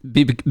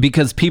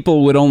 because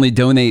people would only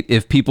donate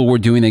if people were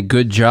doing a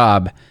good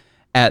job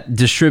at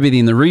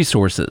distributing the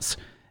resources.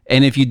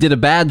 And if you did a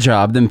bad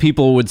job, then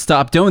people would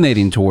stop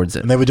donating towards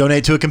it. And they would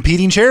donate to a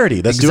competing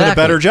charity that's doing a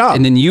better job.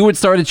 And then you would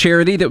start a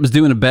charity that was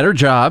doing a better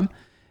job.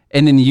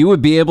 And then you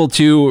would be able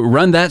to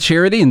run that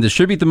charity and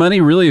distribute the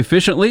money really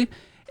efficiently.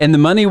 And the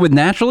money would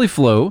naturally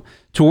flow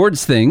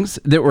towards things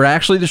that were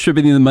actually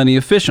distributing the money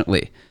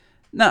efficiently.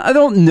 Now, I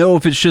don't know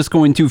if it's just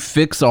going to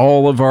fix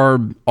all of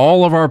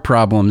our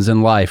problems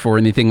in life or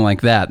anything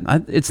like that.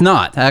 It's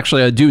not.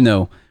 Actually, I do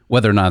know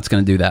whether or not it's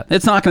going to do that.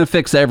 It's not going to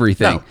fix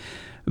everything. No.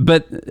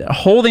 But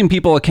holding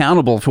people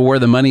accountable for where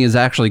the money is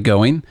actually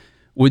going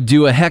would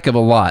do a heck of a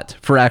lot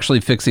for actually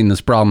fixing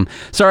this problem.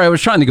 Sorry, I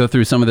was trying to go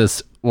through some of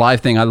this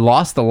live thing. I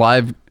lost the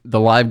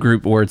live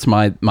group where it's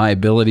my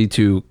ability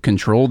to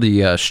control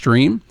the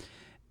stream,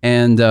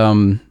 and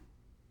I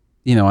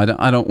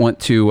don't want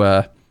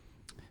to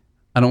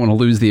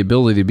lose the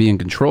ability to be in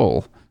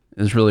control.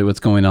 Is really what's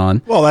going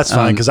on. Well, that's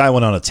fine because I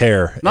went on a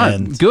tear.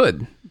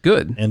 Good,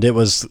 and it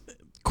was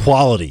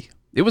quality.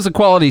 It was a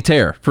quality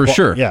tear for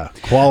sure. Yeah,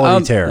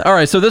 quality tear. All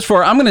right, so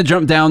I'm going to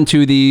jump down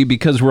to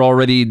because we're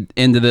already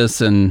into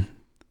this, and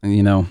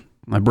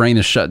my brain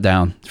is shut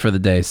down for the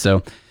day.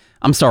 So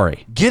I'm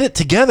sorry. Get it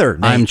together,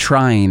 Nate. I'm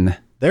trying.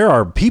 There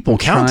are people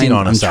counting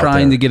on us out there. I'm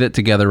trying to get it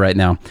together right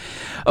now.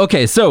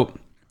 Okay, so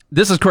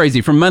this is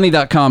crazy. From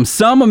money.com,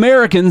 some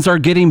Americans are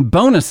getting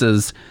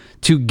bonuses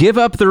to give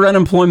up their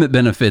unemployment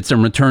benefits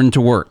and return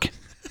to work.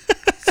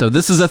 So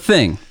this is a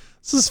thing.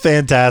 This is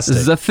fantastic.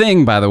 This is a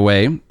thing, by the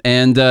way,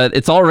 and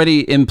it's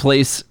already in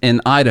place in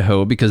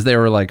Idaho because they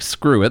were like,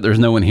 screw it, there's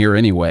no one here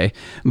anyway.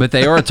 But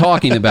they are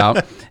talking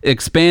about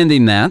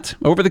expanding that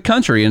over the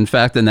country. In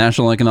fact, the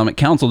National Economic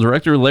Council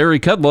Director, Larry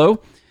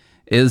Kudlow,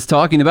 is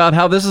talking about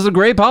how this is a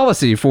great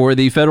policy for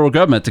the federal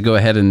government to go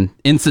ahead and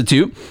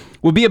institute.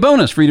 Would be a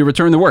bonus for you to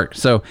return to work.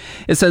 So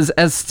it says,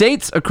 as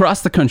states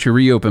across the country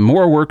reopen,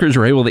 more workers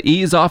are able to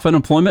ease off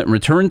unemployment and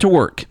return to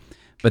work.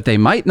 But they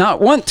might not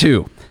want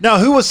to. Now,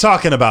 who was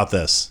talking about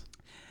this?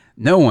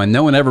 No one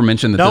ever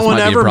mentioned that this might be a problem.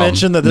 No one ever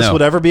mentioned that this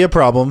would ever be a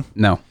problem.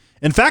 No.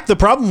 In fact, the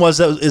problem is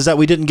that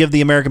we didn't give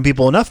the American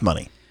people enough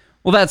money.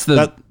 Well,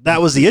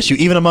 that was the issue,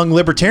 even among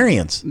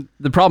libertarians.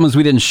 The problem is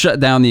we didn't shut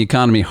down the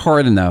economy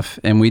hard enough,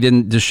 and we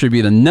didn't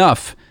distribute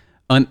enough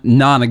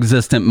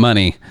non-existent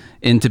money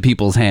into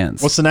people's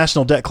hands. What's the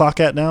national debt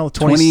clock at now?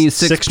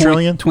 26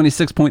 trillion?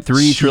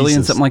 26.3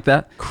 trillion, something like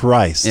that.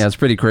 Christ. Yeah, it's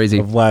pretty crazy.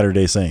 Of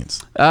Latter-day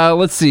Saints.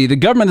 Let's see. The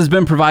government has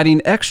been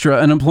providing extra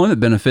unemployment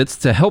benefits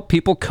to help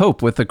people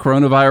cope with the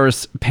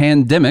coronavirus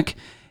pandemic,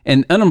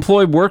 and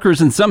unemployed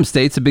workers in some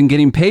states have been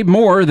getting paid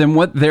more than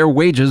what their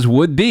wages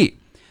would be.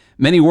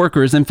 Many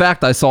workers, in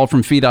fact, I saw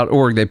from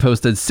fee.org, they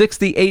posted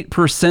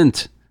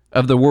 68%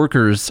 of the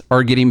workers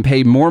are getting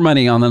paid more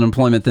money on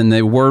unemployment than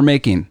they were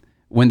making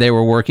when they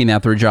were working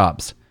at their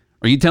jobs.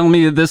 Are you telling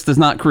me that this does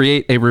not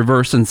create a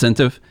reverse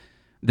incentive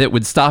that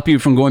would stop you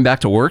from going back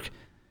to work?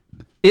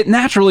 It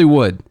naturally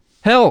would.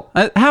 Hell,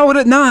 how would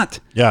it not?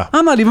 Yeah.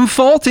 I'm not even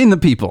faulting the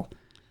people.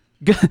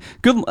 Good.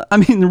 I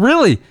mean,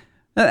 really,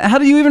 how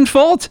do you even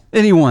fault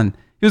anyone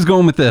who's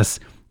going with this?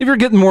 If you're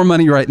getting more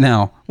money right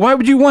now, why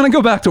would you want to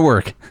go back to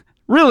work?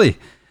 Really?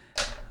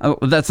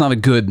 That's not a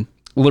good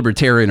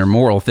libertarian or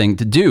moral thing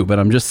to do, but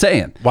I'm just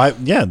saying. Why?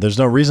 Yeah, there's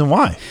no reason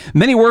why.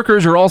 Many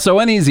workers are also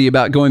uneasy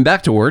about going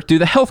back to work due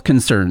to health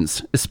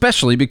concerns,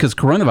 especially because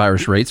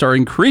coronavirus rates are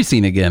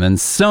increasing again in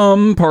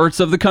some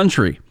parts of the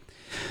country.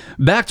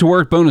 Back to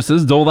work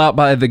bonuses doled out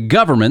by the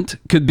government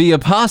could be a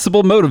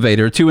possible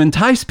motivator to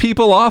entice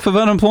people off of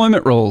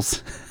unemployment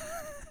rolls.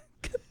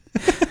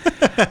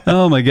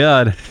 Oh my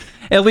God.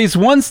 At least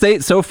one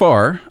state so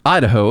far,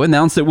 Idaho,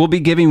 announced it will be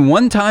giving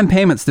one-time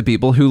payments to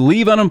people who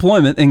leave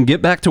unemployment and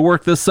get back to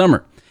work this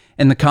summer.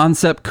 And the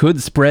concept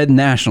could spread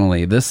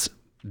nationally. This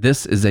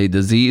is a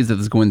disease that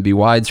is going to be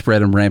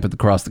widespread and rampant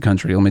across the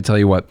country. Let me tell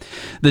you what.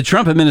 The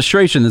Trump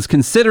administration is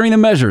considering a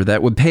measure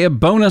that would pay a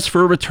bonus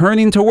for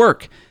returning to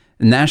work.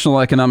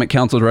 National Economic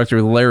Council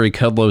Director Larry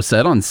Kudlow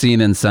said on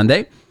CNN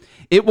Sunday,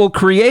 "It will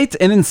create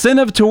an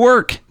incentive to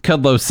work,"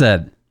 Kudlow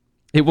said.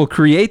 It will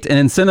create an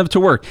incentive to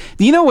work.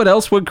 Do you know what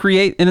else would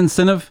create an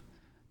incentive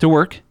to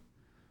work?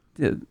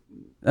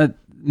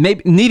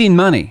 Maybe needing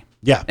money.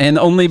 Yeah. And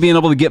only being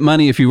able to get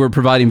money if you were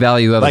providing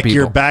value to other like people.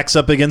 Your back's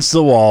up against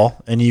the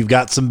wall and you've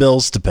got some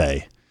bills to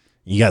pay.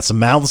 You got some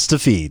mouths to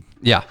feed.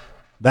 Yeah.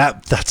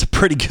 That's a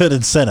pretty good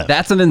incentive.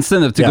 That's an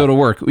incentive to go to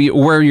work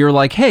where you're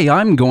like, hey,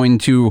 I'm going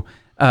to,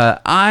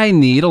 I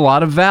need a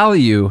lot of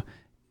value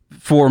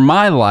for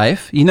my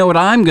life. You know what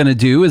I'm going to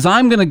do is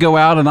I'm going to go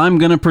out and I'm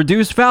going to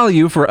produce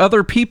value for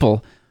other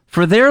people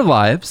for their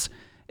lives.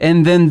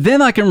 And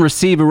then I can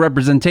receive a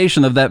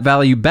representation of that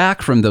value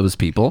back from those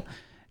people.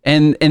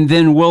 And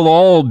then we'll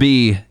all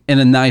be in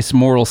a nice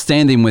moral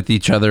standing with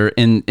each other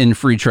in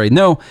free trade.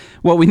 No,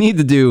 what we need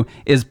to do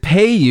is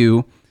pay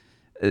you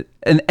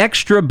an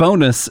extra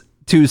bonus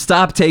to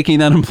stop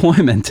taking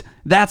unemployment.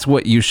 That's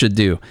what you should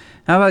do.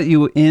 How about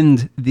you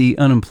end the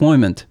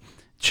unemployment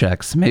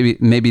checks?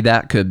 Maybe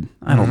that could,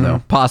 I don't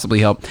know, possibly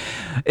help.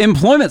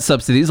 Employment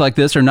subsidies like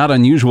this are not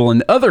unusual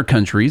in other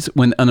countries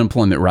when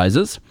unemployment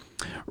rises.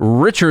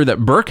 Richard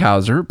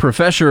Burkhauser,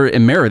 professor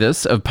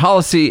emeritus of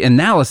policy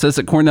analysis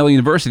at Cornell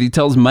University,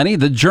 tells Money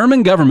the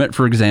German government,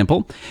 for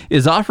example,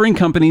 is offering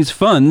companies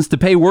funds to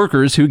pay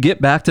workers who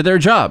get back to their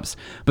jobs,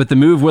 but the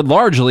move would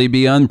largely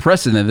be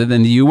unprecedented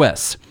in the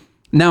U.S.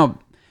 Now,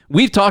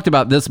 we've talked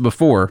about this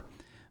before,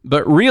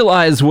 but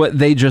realize what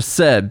they just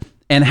said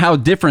and how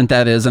different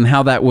that is and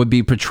how that would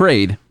be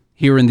portrayed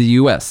here in the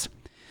U.S.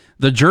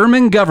 The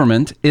German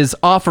government is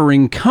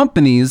offering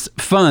companies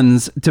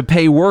funds to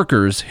pay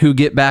workers who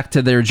get back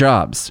to their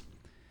jobs.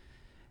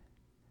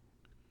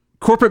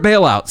 Corporate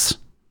bailouts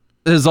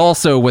is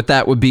also what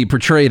that would be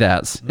portrayed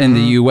as in the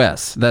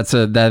U.S.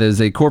 That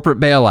is a corporate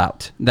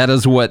bailout. That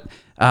is what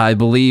I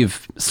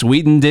believe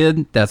Sweden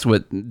did. That's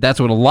what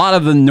a lot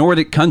of the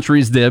Nordic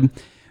countries did.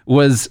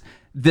 Was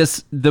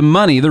the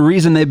money? The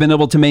reason they've been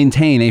able to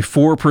maintain a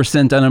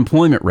 4%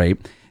 unemployment rate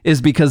is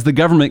because the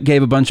government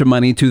gave a bunch of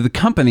money to the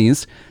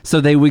companies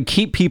so they would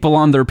keep people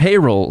on their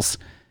payrolls.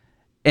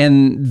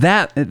 And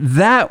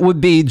that would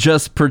be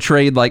just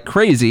portrayed like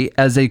crazy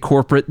as a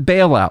corporate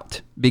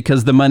bailout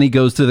because the money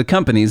goes to the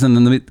companies and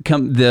then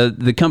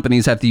the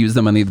companies have to use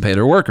the money to pay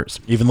their workers.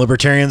 Even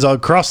libertarians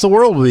across the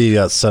world will be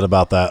upset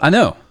about that. I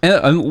know.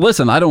 And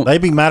listen,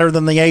 They'd be madder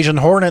than the Asian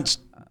hornets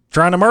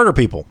trying to murder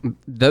people.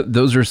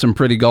 Those are some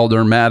pretty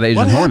gall-darn mad Asian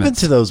hornets. What happened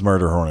to those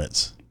murder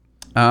hornets?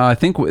 I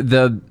think was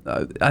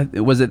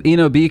it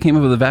ENOB came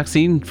up with a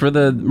vaccine for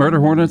the murder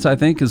hornets, I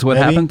think is what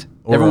Maybe. happened.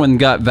 Or- Everyone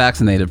got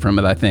vaccinated from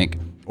it, I think,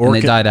 and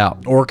they died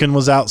out. Orkin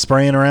was out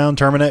spraying around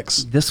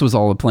Terminix. This was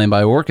all a plan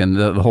by Orkin,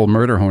 the whole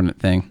murder hornet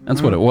thing.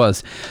 That's what it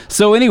was.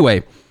 So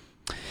anyway,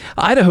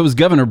 Idaho's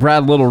Governor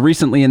Brad Little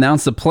recently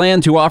announced a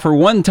plan to offer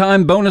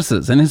one-time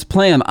bonuses. In his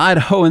plan,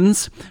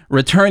 Idahoans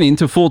returning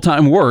to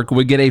full-time work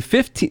would get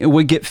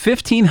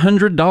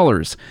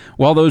 $1,500,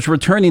 while those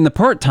returning to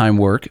part-time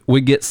work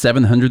would get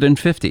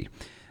 $750.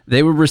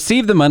 They would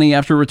receive the money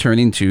after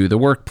returning to the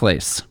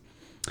workplace.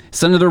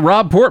 Senator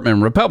Rob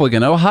Portman,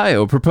 Republican,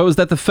 Ohio, proposed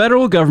that the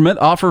federal government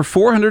offer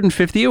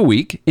 $450 a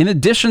week in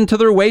addition to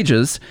their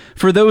wages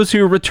for those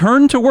who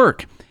return to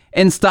work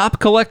and stop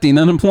collecting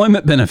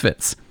unemployment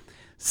benefits.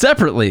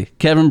 Separately,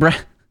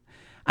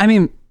 I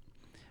mean,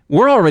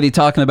 we're already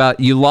talking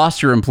about you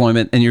lost your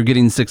employment and you're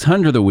getting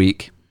 $600 a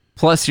week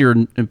plus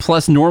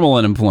normal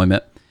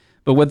unemployment.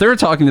 But what they're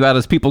talking about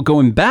is people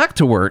going back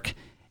to work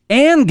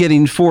and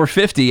getting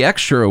 $450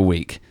 extra a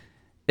week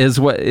is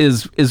what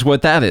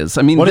that is.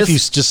 I mean, What if you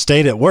just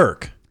stayed at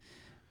work?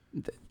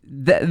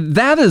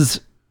 That is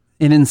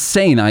an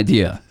insane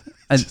idea.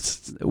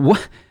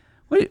 What?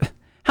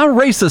 How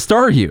racist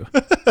are you?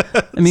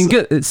 I mean,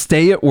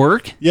 stay at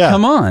work? Yeah.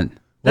 Come on.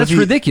 That's if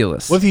you-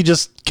 ridiculous. What if you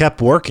just kept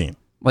working?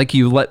 Like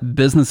you let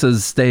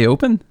businesses stay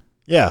open?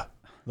 Yeah.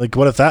 Like,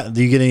 what if that?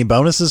 Do you get any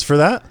bonuses for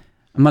that?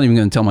 I'm not even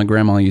going to tell my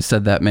grandma you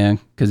said that, man,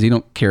 because you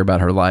don't care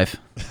about her life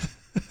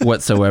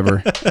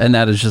whatsoever. And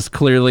that is just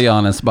clearly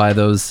honest by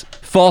those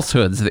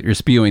falsehoods that you're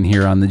spewing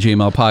here on the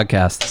GML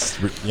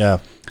podcast. Yeah.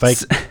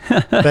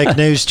 Fake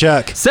news,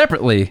 Chuck.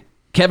 Separately,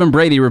 Kevin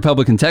Brady,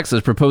 Republican Texas,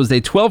 proposed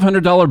a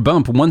 $1,200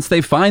 bump once they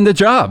find a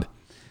job.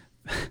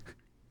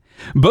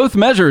 Both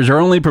measures are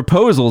only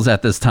proposals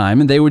at this time,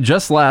 and they would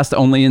just last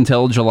only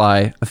until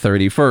July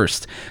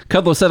 31st.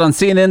 Kudlow said on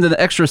CNN that the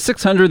extra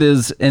 $600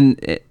 is, in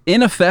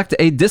effect,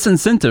 a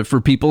disincentive for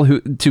people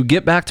to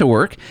get back to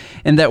work,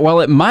 and that while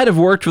it might have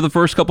worked for the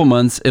first couple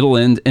months, it'll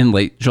end in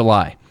late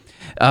July.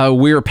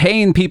 We're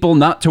paying people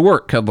not to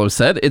work, Kudlow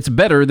said. It's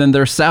better than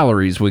their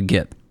salaries would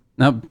get.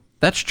 Now,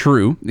 that's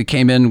true. It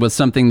came in with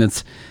something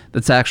that's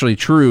actually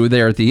true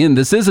there at the end.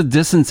 This is a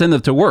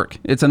disincentive to work.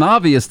 It's an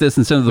obvious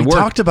disincentive to work. We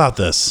talked about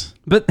this.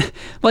 But,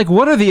 like,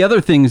 what are the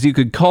other things you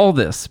could call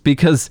this?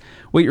 Because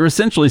what you're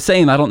essentially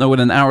saying, I don't know what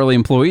an hourly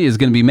employee is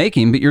going to be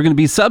making, but you're going to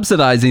be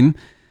subsidizing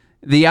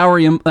the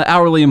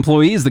hourly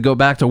employees that go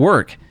back to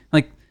work.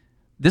 Like,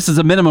 this is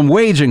a minimum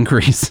wage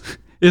increase,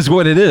 is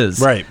what it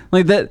is. Right.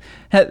 Like that,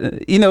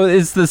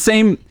 it's the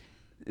same.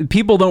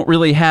 People don't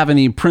really have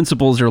any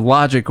principles or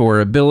logic or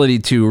ability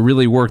to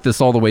really work this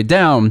all the way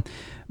down.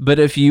 But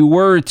if you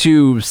were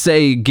to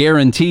say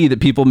guarantee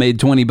that people made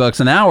 $20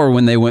 an hour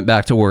when they went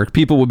back to work,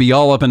 people would be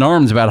all up in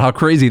arms about how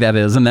crazy that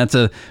is. And that's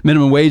a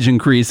minimum wage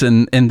increase.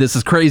 And this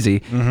is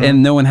crazy. Mm-hmm.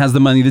 And no one has the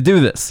money to do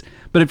this.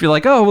 But if you're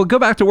like, oh, well, go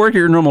back to work at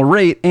your normal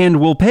rate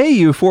and we'll pay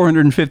you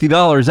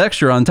 $450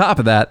 extra on top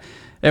of that.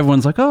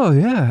 Everyone's like, oh,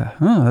 yeah,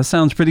 that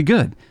sounds pretty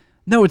good.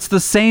 No, it's the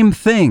same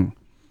thing.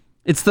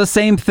 It's the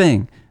same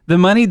thing. The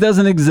money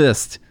doesn't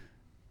exist.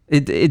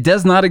 It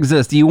does not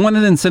exist. You want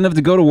an incentive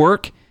to go to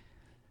work?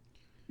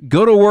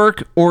 Go to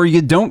work, or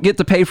you don't get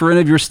to pay for any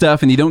of your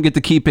stuff and you don't get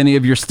to keep any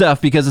of your stuff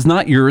because it's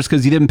not yours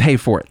because you didn't pay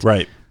for it.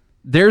 Right.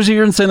 There's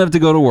your incentive to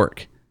go to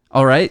work.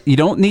 All right. You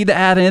don't need to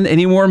add in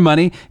any more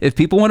money. If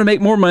people want to make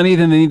more money,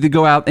 then they need to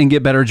go out and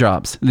get better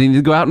jobs. They need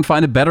to go out and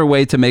find a better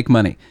way to make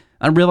money.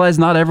 I realize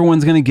not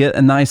everyone's going to get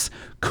a nice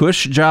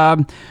cush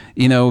job,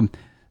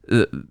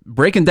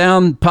 breaking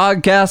down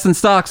podcasts and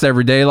stocks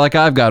every day like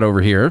I've got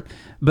over here.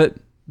 But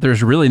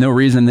there's really no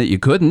reason that you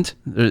couldn't.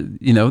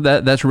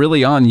 That's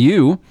really on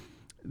you.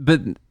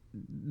 But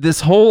this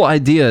whole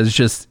idea is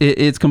just,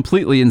 it's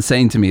completely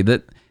insane to me.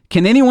 That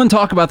can anyone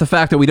talk about the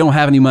fact that we don't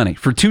have any money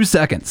for 2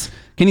 seconds?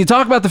 Can you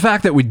talk about the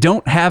fact that we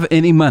don't have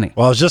any money?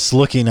 Well, I was just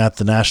looking at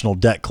the national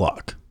debt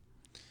clock.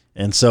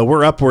 And so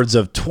we're upwards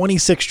of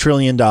 $26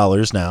 trillion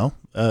now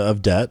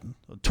of debt,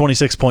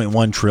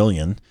 26.1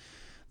 trillion.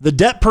 The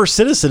debt per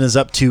citizen is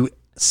up to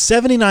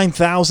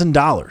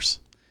 $79,000.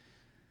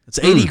 It's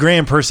 80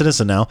 grand per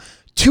citizen now,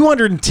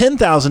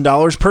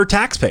 $210,000 per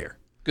taxpayer.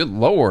 Good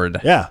Lord.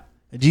 Yeah.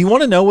 Do you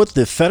want to know what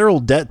the federal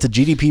debt to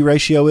GDP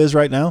ratio is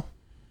right now?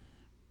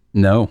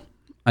 No,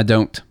 I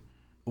don't.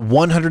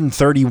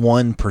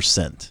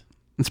 131%.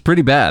 It's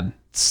pretty bad.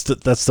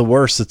 That's the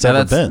worst it's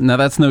ever been. Now,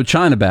 that's no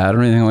China bad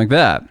or anything like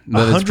that,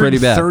 but it's pretty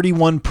bad.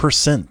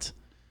 131%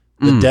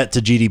 the debt to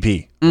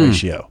GDP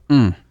ratio.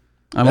 I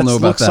don't know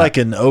about looks that. like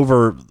an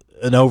over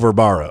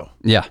borrow.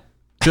 Yeah.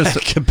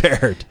 Just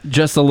compared.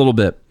 Just a little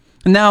bit.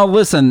 Now,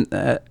 listen,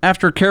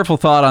 after careful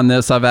thought on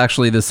this, I've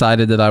actually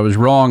decided that I was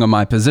wrong on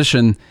my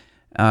position.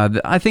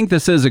 I think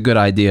this is a good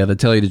idea, to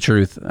tell you the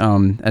truth.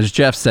 As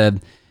Jeff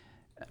said,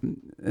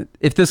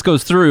 if this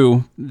goes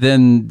through,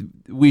 then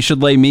we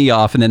should lay me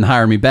off and then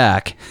hire me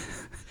back.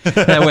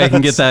 That way I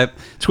can get that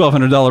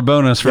 $1,200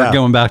 bonus for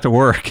going back to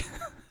work.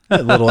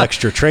 A little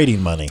extra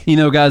trading money.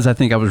 Guys, I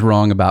think I was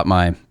wrong about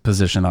my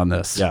position on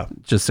this. Yeah.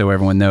 Just so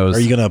everyone knows.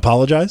 Are you going to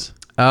apologize?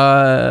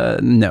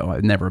 No,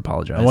 I've never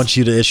apologized. I want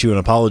you to issue an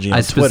apology on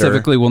I Twitter.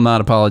 specifically will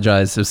not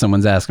apologize if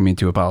someone's asking me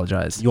to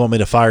apologize. You want me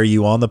to fire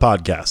you on the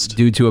podcast?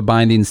 Due to a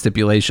binding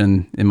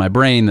stipulation in my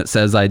brain that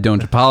says I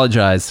don't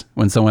apologize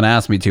when someone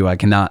asks me to, I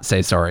cannot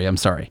say sorry. I'm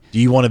sorry. Do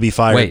you want to be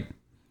fired? Wait,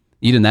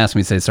 you didn't ask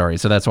me to say sorry,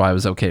 so that's why it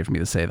was okay for me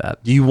to say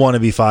that. Do you want to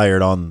be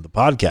fired on the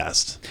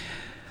podcast?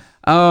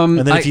 And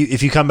then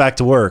if you come back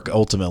to work,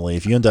 ultimately,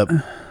 if you end up...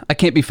 I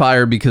can't be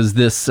fired because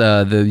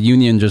the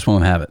union just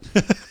won't have it.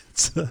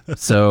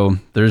 So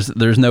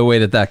there's no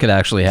way that could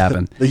actually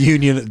happen. The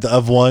union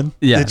of one?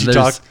 Yeah, Did you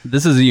talk?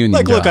 this is a union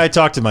Like, job. look, I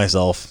talked to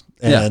myself.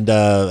 And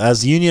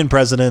as union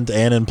president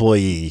and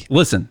employee,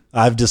 Listen,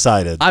 I've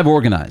decided. I've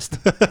organized,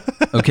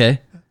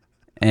 okay?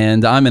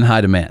 And I'm in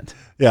high demand,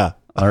 Yeah.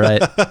 all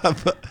right?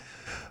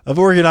 I've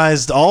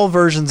organized all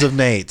versions of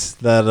Nate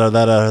that are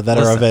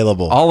Listen,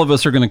 available. All of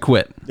us are going to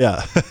quit,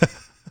 Yeah.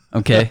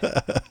 okay?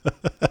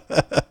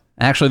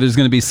 Actually, there's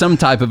going to be some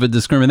type of a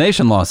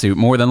discrimination lawsuit,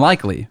 more than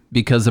likely,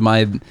 because of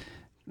my...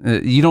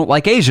 you don't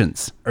like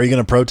Asians. Are you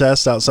going to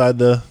protest outside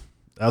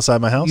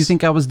my house? You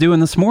think I was doing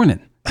this morning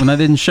when I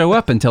didn't show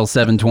up until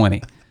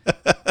 7:20?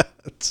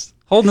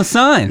 Holding a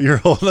sign. You're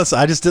holding us.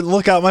 I just didn't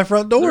look out my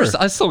front door.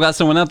 I still got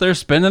someone out there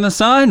spinning a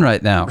sign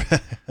right now.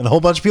 And a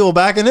whole bunch of people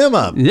backing him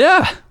up.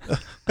 Yeah.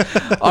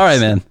 All right,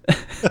 man.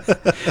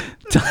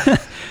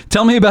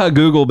 Tell me about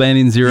Google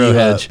banning Zero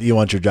Hedge. You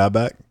want your job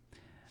back?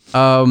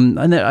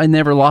 I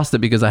never lost it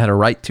because I had a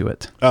right to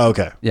it. Oh,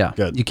 okay. Yeah.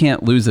 Good. You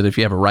can't lose it if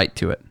you have a right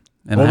to it.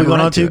 And What I are we have a going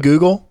right on to? it.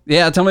 Google?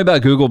 Yeah, tell me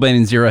about Google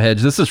banning Zero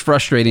Hedge. This is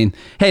frustrating.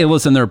 Hey,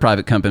 listen, they're a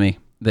private company.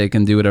 They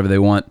can do whatever they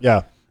want.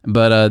 Yeah.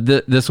 But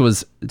this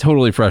was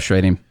totally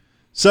frustrating.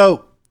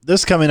 So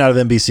this coming out of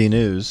NBC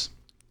News.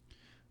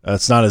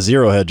 It's not a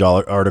Zero Hedge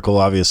article,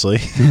 obviously.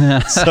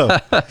 So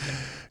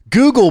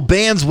Google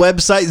bans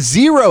website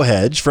Zero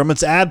Hedge from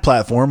its ad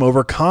platform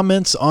over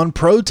comments on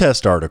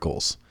protest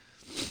articles.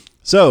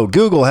 So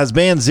Google has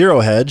banned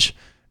Zero Hedge,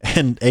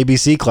 and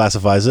NBC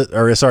classifies it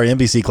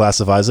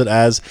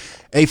as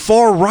a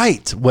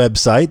far-right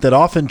website that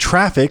often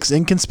traffics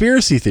in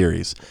conspiracy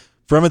theories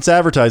from its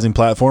advertising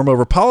platform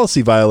over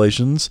policy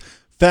violations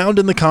found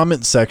in the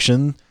comment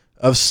section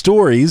of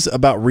stories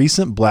about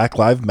recent Black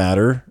Lives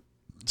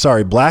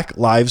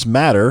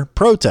Matter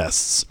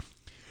protests.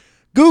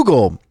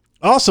 Google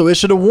also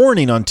issued a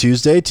warning on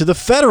Tuesday to The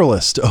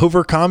Federalist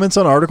over comments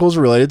on articles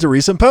related to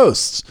recent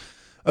posts.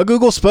 A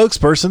Google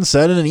spokesperson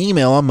said in an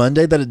email on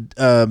Monday that it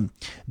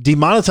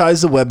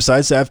demonetized the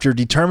websites after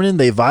determining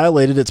they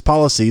violated its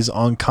policies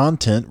on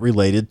content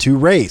related to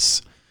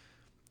race.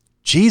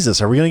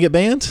 Jesus, are we going to get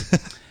banned?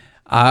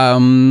 I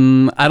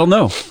don't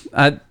know.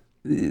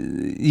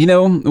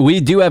 We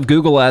do have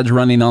Google ads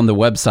running on the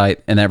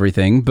website and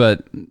everything,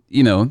 but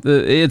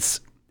it's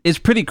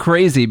pretty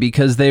crazy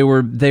because they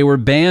were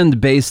banned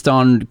based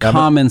on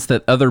comments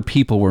that other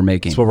people were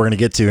making. That's what we're going to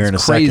get to here in a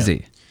second.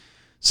 Crazy.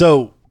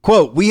 So,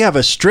 quote, we have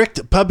a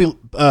strict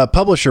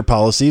publisher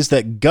policies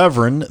that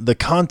govern the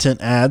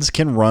content ads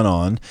can run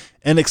on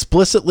and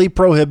explicitly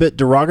prohibit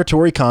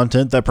derogatory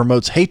content that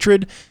promotes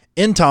hatred,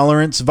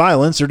 intolerance,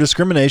 violence, or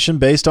discrimination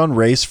based on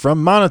race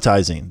from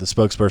monetizing, the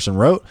spokesperson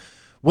wrote.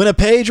 When a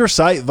page or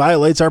site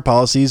violates our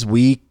policies,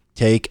 we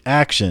take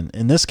action.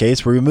 In this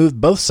case, we removed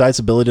both sites'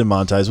 ability to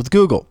monetize with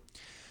Google.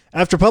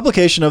 After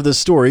publication of this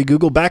story,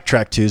 Google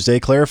backtracked Tuesday,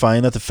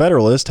 clarifying that the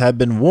Federalist had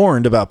been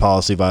warned about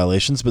policy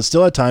violations, but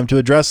still had time to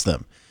address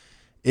them.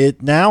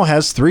 It now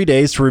has 3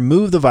 days to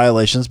remove the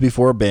violations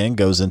before a ban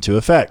goes into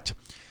effect.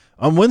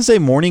 On Wednesday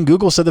morning,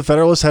 Google said the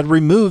Federalist had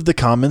removed the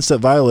comments that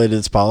violated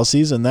its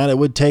policies and that it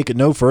would take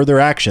no further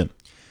action.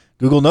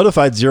 Google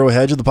notified Zero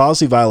Hedge of the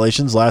policy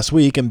violations last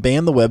week and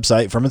banned the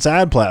website from its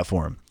ad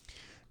platform.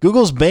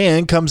 Google's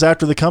ban comes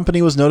after the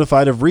company was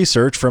notified of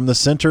research from the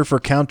Center for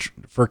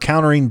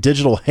Countering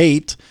Digital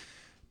Hate.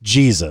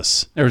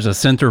 Jesus. There's a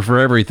center for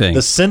everything.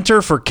 The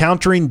Center for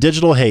Countering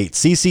Digital Hate,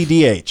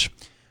 CCDH,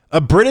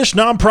 a British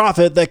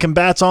nonprofit that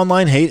combats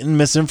online hate and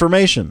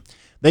misinformation.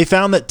 They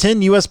found that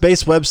 10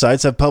 U.S.-based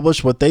websites have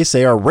published what they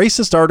say are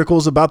racist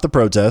articles about the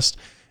protest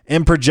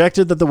and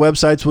projected that the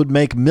websites would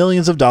make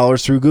millions of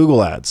dollars through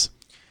Google ads.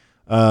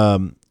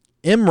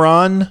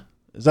 Imran,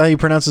 is that how you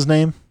pronounce his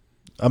name?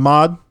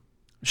 Ahmad?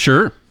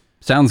 Sure.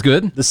 Sounds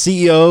good. The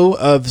CEO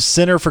of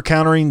Center for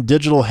Countering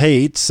Digital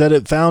Hate said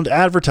it found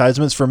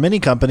advertisements from many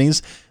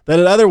companies that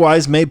had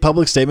otherwise made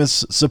public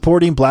statements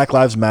supporting Black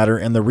Lives Matter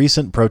and the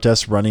recent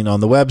protests running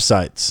on the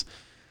websites.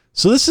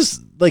 So this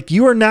is like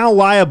you are now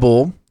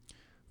liable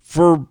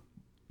for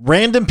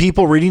random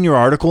people reading your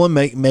article and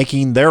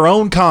making their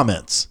own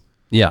comments.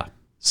 Yeah.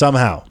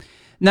 Somehow.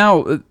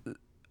 Now,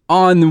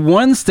 on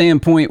one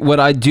standpoint, what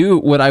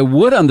I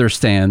would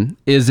understand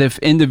is if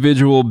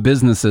individual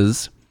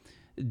businesses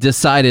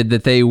decided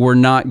that they were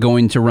not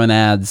going to run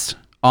ads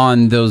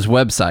on those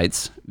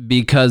websites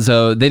because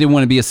they didn't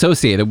want to be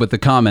associated with the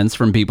comments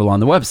from people on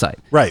the website.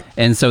 Right.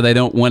 And so they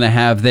don't want to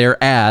have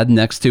their ad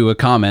next to a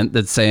comment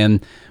that's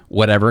saying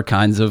whatever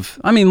kinds of...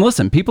 I mean,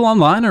 listen, people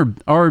online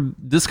are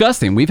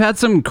disgusting. We've had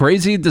some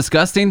crazy,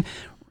 disgusting...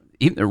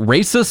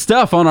 racist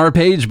stuff on our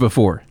page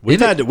before. We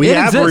have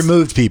exists.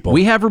 removed people.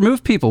 We have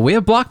removed people. We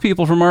have blocked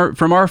people from our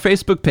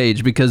Facebook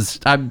page because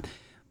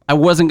I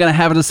wasn't going to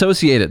have it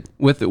associated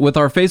with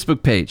our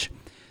Facebook page.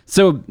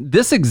 So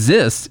this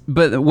exists,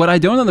 but what I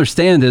don't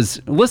understand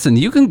is, listen,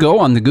 you can go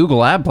on the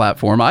Google ad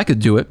platform. I could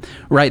do it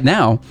right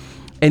now.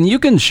 And you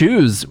can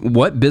choose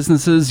what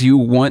businesses you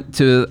want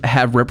to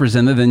have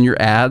represented in your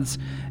ads.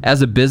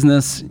 As a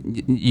business,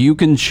 you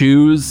can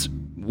choose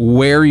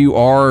where you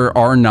are or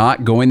are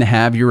not going to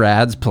have your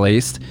ads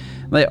placed.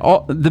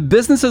 The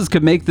businesses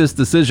could make this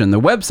decision.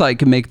 The website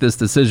can make this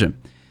decision.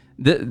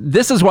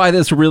 This is why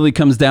this really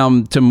comes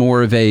down to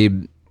more of a,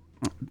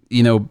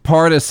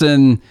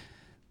 partisan,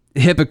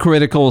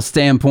 hypocritical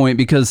standpoint,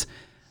 because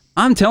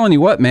I'm telling you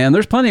what, man,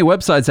 there's plenty of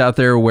websites out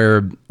there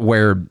where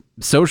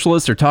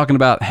socialists are talking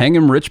about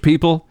hanging rich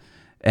people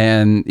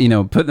and,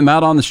 putting them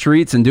out on the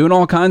streets and doing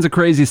all kinds of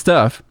crazy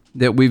stuff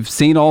that we've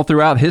seen all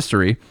throughout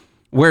history,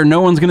 where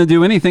no one's going to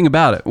do anything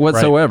about it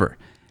whatsoever. Right.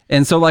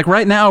 And so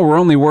right now we're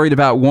only worried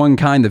about one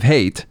kind of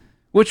hate,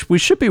 which we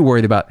should be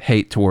worried about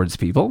hate towards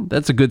people.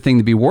 That's a good thing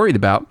to be worried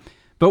about.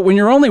 But when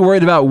you're only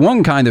worried about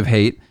one kind of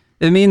hate,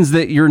 it means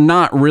that you're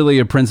not really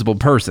a principled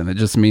person. It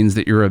just means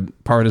that you're a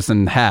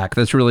partisan hack.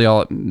 That's really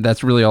all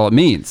it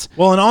means.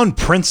 Well, and on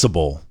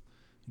principle,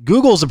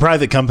 Google's a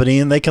private company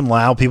and they can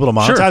allow people to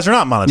monetize or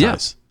not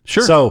monetize. Yeah,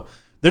 sure. So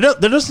there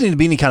doesn't need to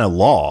be any kind of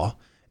law.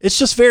 It's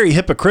just very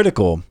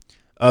hypocritical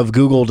of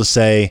Google to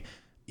say,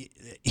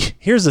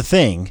 here's the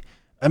thing.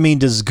 I mean,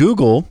 does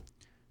Google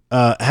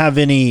have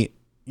any,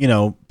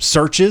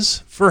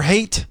 searches for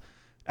hate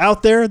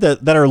out there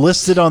that are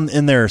listed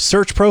in their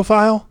search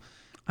profile?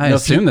 I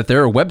assume that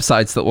there are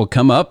websites that will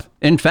come up.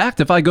 In fact,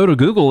 if I go to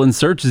Google and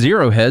search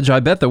Zero Hedge, I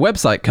bet the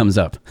website comes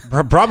up.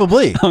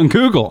 Probably. On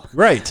Google.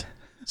 Right.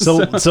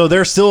 So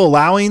they're still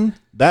allowing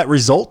that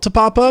result to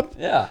pop up?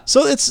 Yeah.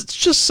 So it's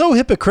just so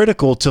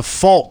hypocritical to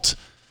fault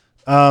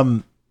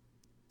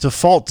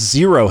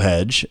Zero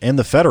Hedge and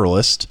the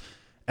Federalist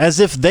as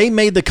if they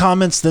made the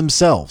comments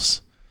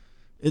themselves.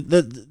 And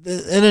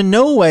in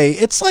no way,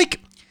 it's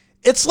like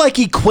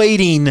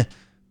equating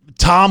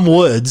Tom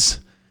Woods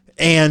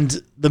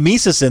and the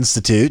Mises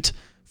Institute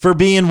for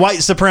being white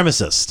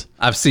supremacist.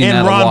 I've seen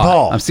and that Ron a lot.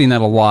 Paul. I've seen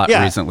that a lot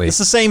recently. It's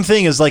the same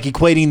thing as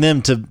equating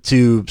them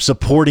to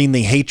supporting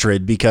the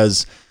hatred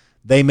because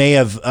they may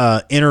have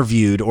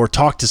interviewed or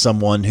talked to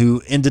someone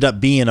who ended up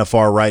being a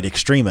far-right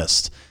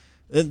extremist.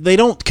 They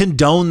don't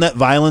condone that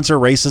violence or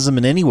racism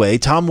in any way.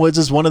 Tom Woods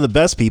is one of the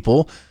best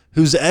people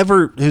who's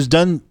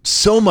done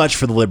so much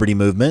for the liberty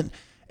movement,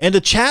 and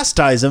to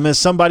chastise him as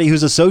somebody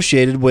who's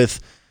associated with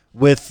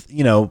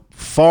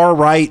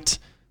far-right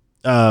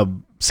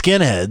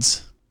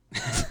skinheads,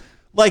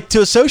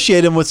 to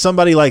associate him with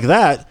somebody like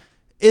that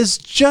is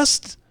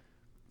just,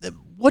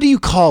 what do you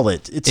call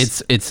it?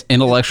 It's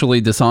intellectually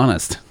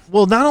dishonest.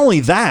 Well, not only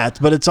that,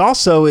 but it's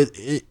also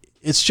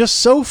it's just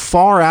so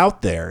far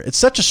out there. It's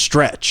such a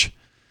stretch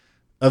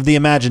of the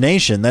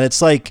imagination that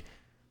it's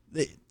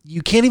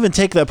you can't even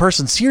take that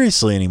person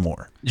seriously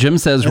anymore. Jim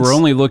says we're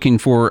only looking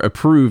for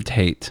approved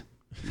hate.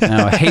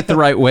 Now, hate the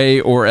right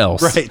way or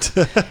else. Right.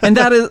 And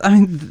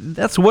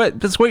that's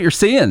what you're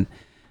seeing.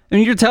 I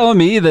mean, you're telling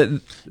me that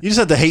you just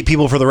have to hate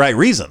people for the right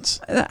reasons.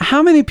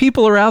 How many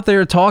people are out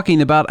there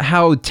talking about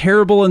how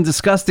terrible and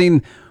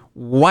disgusting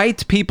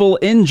white people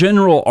in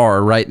general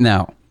are right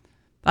now?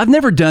 I've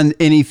never done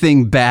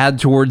anything bad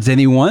towards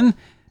anyone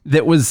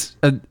that was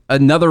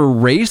another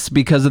race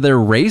because of their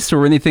race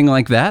or anything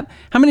like that.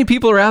 How many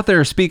people are out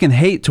there speaking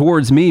hate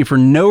towards me for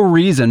no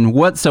reason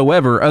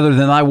whatsoever other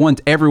than I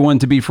want everyone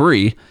to be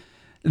free,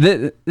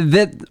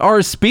 that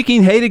are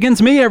speaking hate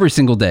against me every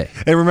single day?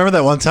 Hey, remember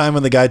that one time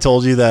when the guy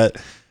told you that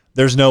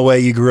there's no way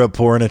you grew up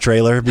poor in a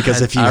trailer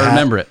because I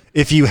remember it.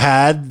 If you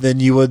had,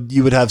 then you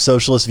would have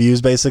socialist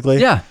views,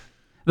 basically. Yeah.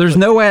 There's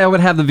no way I would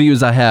have the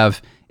views I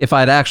have if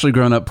I'd actually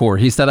grown up poor.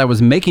 He said I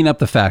was making up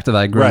the fact that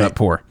I'd grown up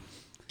poor.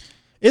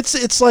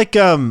 It's like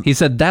he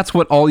said that's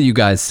what all you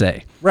guys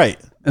say. Right.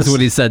 That's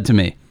what he said to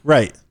me.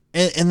 Right.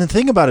 And the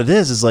thing about it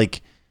is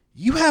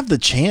you have the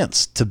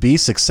chance to be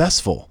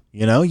successful.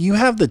 You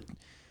have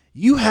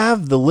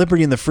the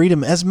liberty and the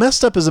freedom. As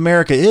messed up as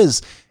America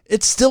is,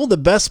 it's still the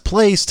best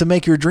place to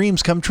make your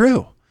dreams come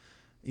true.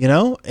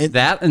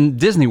 That and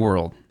Disney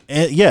World.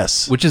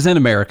 Yes. Which is in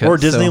America. Or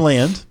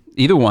Disneyland. So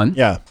either one.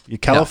 Yeah.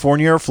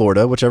 California or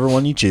Florida, whichever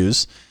one you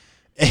choose.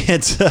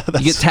 And you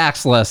get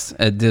taxed less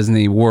at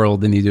Disney World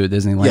than you do at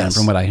Disneyland,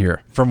 from what I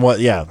hear. From what,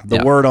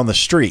 the word on the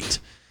street.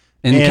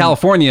 In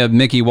California,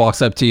 Mickey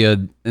walks up to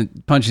you,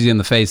 and punches you in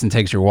the face, and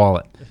takes your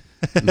wallet.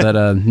 But that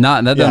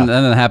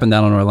doesn't happen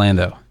down in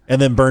Orlando.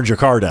 And then burns your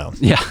car down.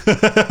 Yeah,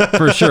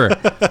 for sure.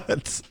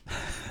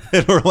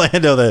 In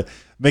Orlando,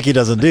 Mickey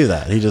doesn't do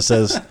that. He just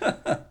says,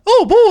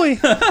 "Oh boy,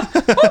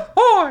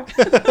 oh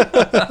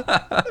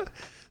boy,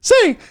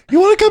 say,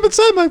 you want to come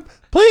inside my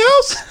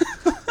playhouse?"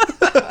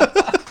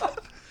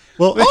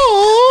 Well, all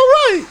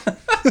right.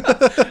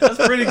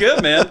 That's pretty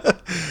good, man.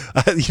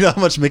 You know how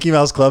much Mickey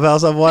Mouse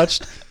Clubhouse I've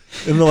watched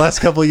in the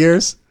last couple of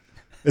years?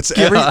 It's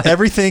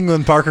everything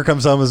when Parker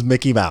comes home is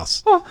Mickey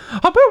Mouse. Well,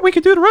 I bet we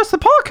could do the rest of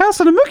the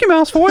podcast in a Mickey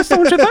Mouse voice,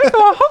 don't you think?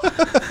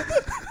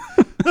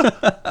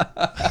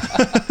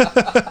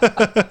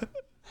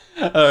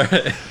 All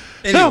right.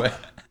 Anyway.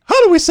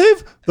 How do we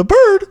save the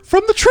bird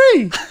from the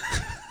tree?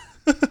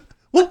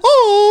 Well,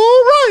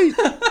 all right.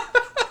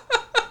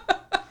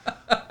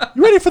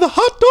 You ready for the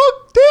hot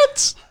dog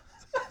dance?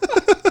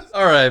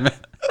 All right, man.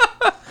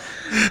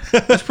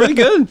 That's pretty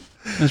good.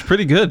 That's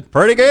pretty good.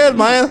 Pretty good,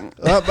 man.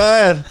 Not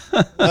bad.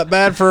 Not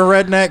bad for a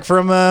redneck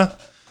from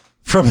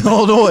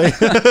Illinois.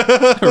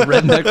 A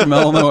redneck from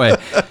Illinois.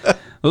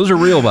 Those are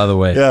real, by the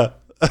way. Yeah.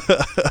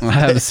 I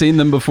have seen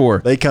them before.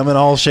 They come in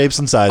all shapes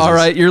and sizes. All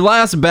right, your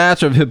last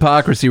batch of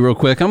hypocrisy real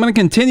quick. I'm going to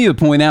continue to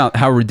point out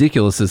how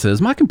ridiculous this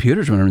is. My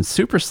computer's running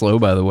super slow,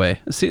 by the way.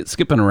 I see it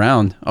skipping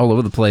around all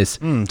over the place.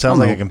 Sounds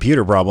like a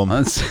computer problem.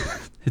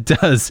 It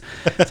does.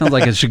 Sounds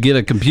like I should get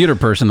a computer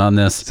person on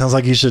this. Sounds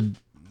like you should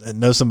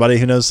know somebody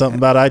who knows something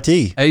about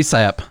IT.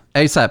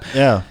 ASAP.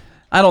 Yeah.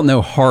 I don't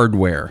know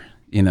hardware,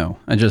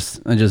 I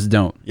just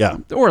don't. Yeah.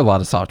 Or a lot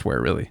of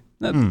software, really.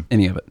 Not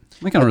any of it.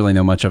 I don't really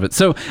know much of it.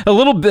 So a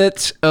little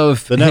bit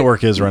of... The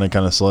network is running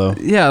kind of slow.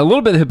 Yeah, a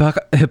little bit of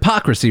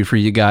hypocrisy for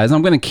you guys.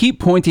 I'm going to keep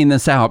pointing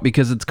this out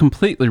because it's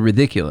completely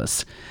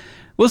ridiculous.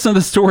 Listen to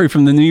the story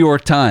from the New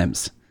York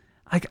Times.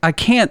 I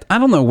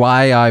don't know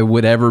why I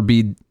would ever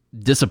be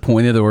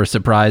disappointed or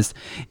surprised.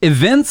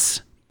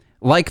 Events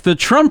like the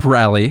Trump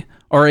rally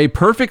are a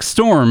perfect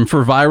storm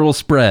for viral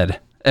spread,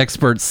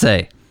 experts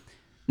say.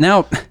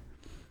 Now...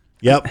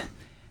 Yep.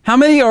 How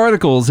many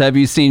articles have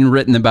you seen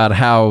written about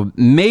how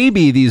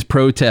maybe these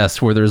protests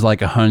where there's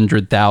like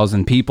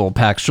 100,000 people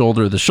packed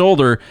shoulder to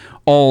shoulder,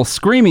 all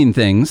screaming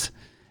things,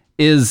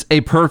 is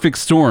a perfect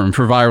storm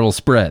for viral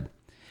spread?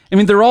 I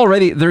mean,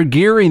 they're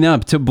gearing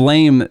up to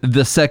blame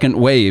the second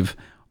wave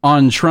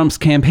on Trump's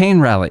campaign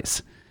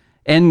rallies.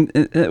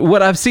 And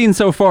what I've seen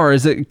so far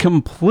is it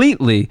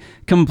completely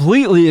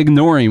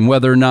ignoring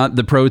whether or not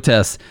the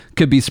protests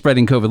could be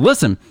spreading COVID.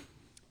 Listen,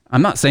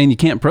 I'm not saying you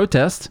can't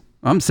protest.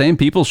 I'm saying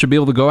people should be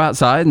able to go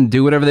outside and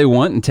do whatever they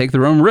want and take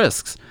their own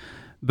risks.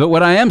 But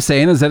what I am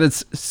saying is that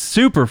it's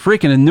super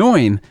freaking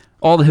annoying,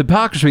 all the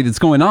hypocrisy that's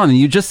going on. And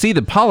you just see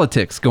the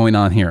politics going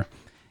on here.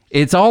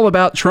 It's all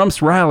about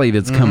Trump's rally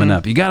that's coming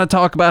up. You got to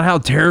talk about how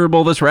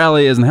terrible this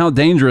rally is and how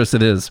dangerous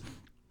it is.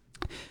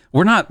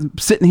 We're not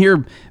sitting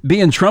here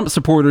being Trump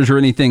supporters or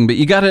anything, but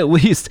you got to at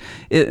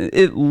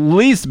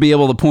least be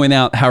able to point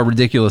out how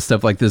ridiculous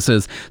stuff like this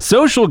is.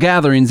 Social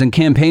gatherings and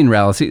campaign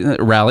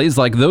rallies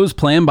like those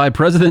planned by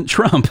President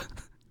Trump.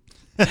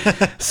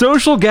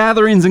 Social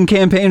gatherings and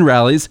campaign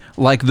rallies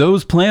like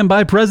those planned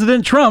by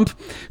President Trump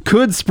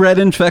could spread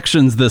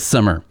infections this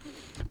summer.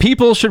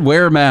 People should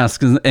wear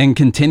masks and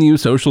continue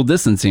social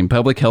distancing,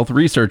 public health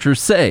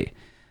researchers say.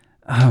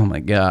 Oh my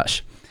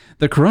gosh.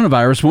 The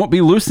coronavirus won't be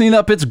loosening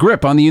up its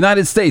grip on the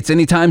United States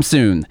anytime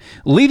soon,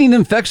 leading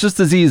infectious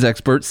disease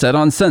experts said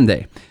on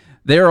Sunday.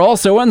 They are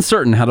also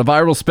uncertain how the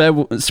viral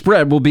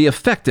spread will be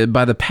affected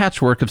by the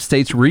patchwork of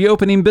states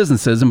reopening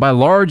businesses and by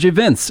large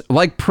events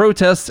like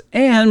protests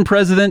and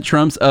President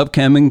Trump's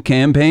upcoming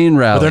campaign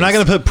rallies. But they're not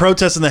going to put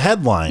protests in the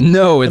headline.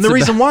 No. And the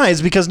reason why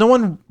is because no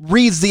one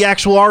reads the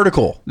actual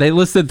article. They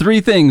listed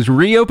three things: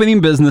 reopening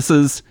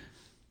businesses,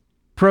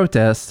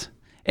 protests,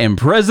 and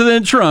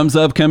President Trump's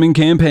upcoming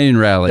campaign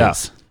rallies. Yeah.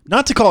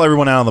 Not to call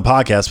everyone out on the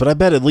podcast, but I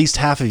bet at least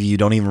half of you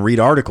don't even read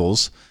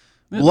articles.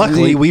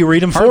 Luckily, we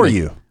read them for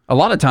you. A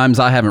lot of times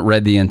I haven't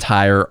read the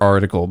entire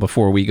article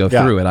before we go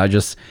through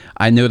it.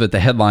 I know that the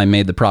headline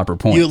made the proper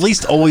point. You at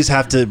least always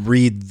have to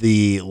read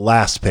the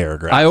last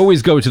paragraph. I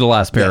always go to the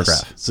last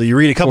paragraph. Yes. So you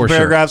read a couple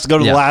paragraphs, go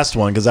to the last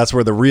one, because that's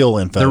where the real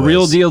info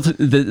is.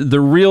 The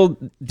real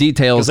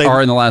details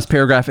are in the last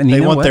paragraph. And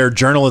they want their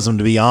journalism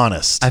to be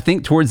honest. I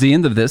think towards the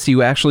end of this,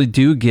 you actually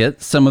do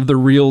get some of the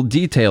real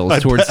details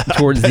towards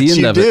the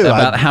end of it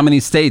about how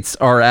many states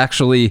are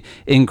actually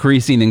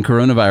increasing in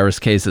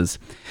coronavirus cases.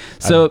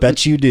 So, I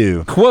bet you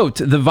do. Quote,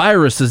 the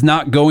virus is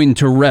not going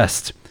to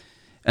rest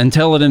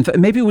until it...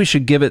 maybe we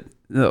should give it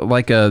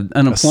like an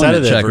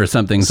unemployment check or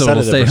something so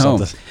it'll stay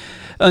home.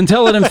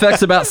 Until it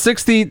infects about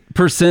 60%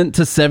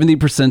 to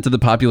 70% of the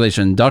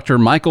population. Dr.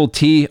 Michael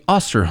T.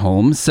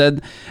 Osterholm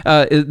said,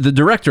 the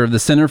director of the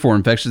Center for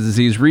Infectious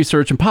Disease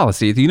Research and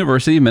Policy at the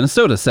University of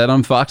Minnesota, said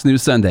on Fox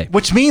News Sunday.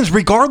 Which means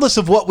regardless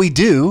of what we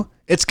do,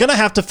 it's going to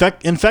have to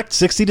infect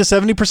 60 to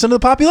 70% of the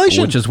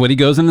population. Which is what he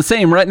goes in the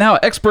same. Right now,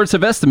 experts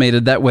have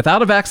estimated that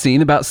without a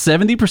vaccine, about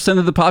 70%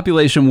 of the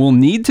population will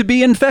need to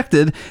be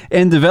infected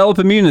and develop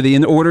immunity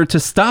in order to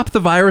stop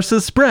the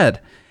virus's spread,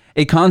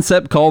 a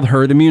concept called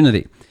herd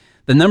immunity.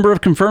 The number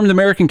of confirmed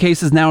American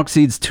cases now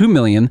exceeds 2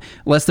 million,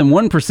 less than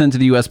 1% of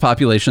the U.S.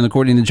 population,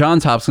 according to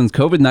Johns Hopkins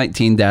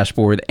COVID-19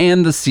 dashboard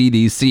and the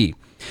CDC.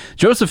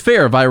 Joseph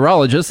Fair,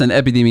 virologist and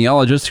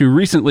epidemiologist who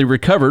recently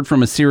recovered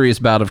from a serious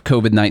bout of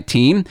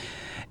COVID-19,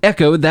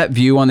 echoed that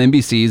view on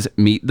NBC's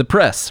Meet the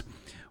Press.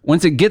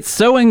 Once it gets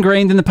so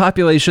ingrained in the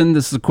population,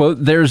 this is a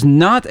quote, there's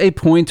not a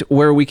point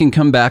where we can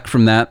come back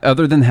from that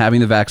other than having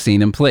the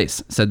vaccine in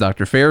place, said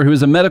Dr. Fair, who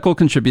is a medical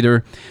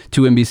contributor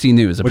to NBC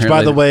News. Which,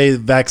 by the way,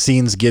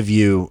 vaccines give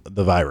you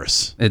the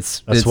virus.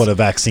 It's what a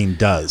vaccine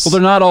does. Well,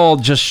 they're not all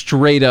just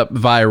straight up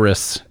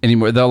virus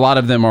anymore. A lot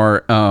of them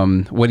are,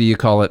 what do you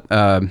call it,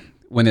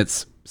 when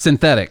it's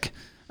synthetic.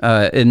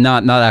 And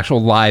not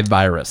actual live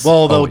virus.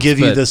 Well, they'll give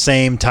you the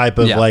same type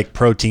of like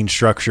protein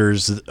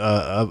structures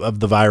of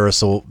the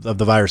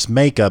virus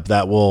makeup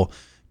that will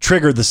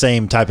trigger the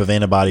same type of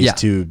antibodies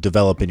to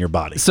develop in your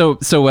body. So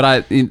what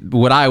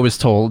I was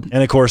told,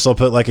 and of course they'll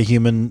put like a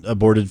human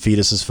aborted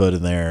fetus's foot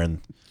in there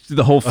and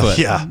the whole foot.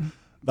 Yeah,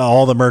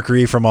 all the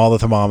mercury from all the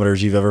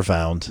thermometers you've ever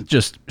found,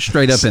 just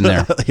straight up in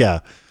there. Yeah,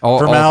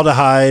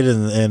 formaldehyde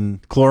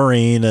and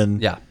chlorine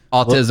and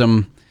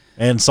autism.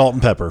 And salt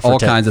and pepper for all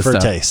kinds of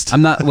stuff. Taste.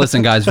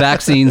 Listen, guys,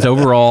 vaccines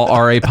overall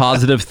are a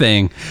positive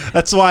thing.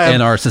 That's why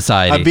in our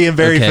society. I'm being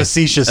very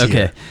facetious here.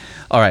 Okay.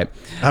 All right.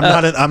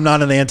 I'm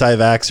not an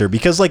anti-vaxxer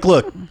because, like,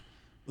 look,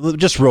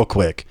 just real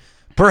quick.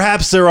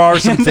 Perhaps there are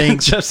some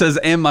things. Jeff says,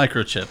 and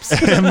microchips.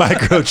 And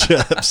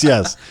microchips,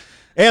 yes.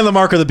 And the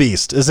mark of the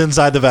beast is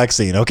inside the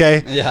vaccine,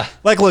 okay? Yeah.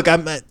 Like, look,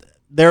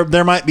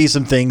 there might be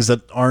some things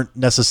that aren't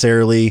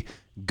necessarily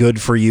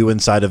good for you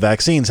inside of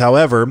vaccines.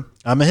 However,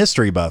 I'm a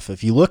history buff.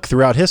 If you look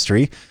throughout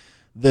history,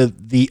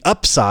 the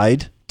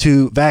upside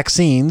to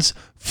vaccines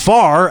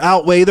far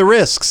outweigh the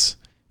risks.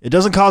 It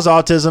doesn't cause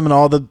autism and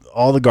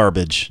all the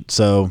garbage.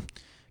 So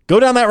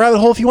go down that rabbit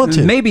hole if you want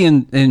to. Maybe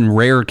in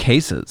rare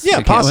cases.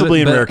 Yeah,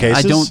 possibly in rare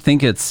cases. I don't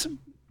think it's...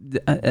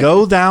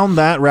 Go down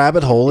that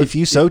rabbit hole if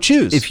you so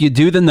choose. If you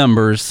do the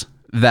numbers,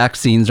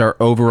 vaccines are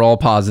overall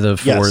positive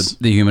for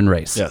the human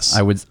race. Yes.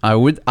 I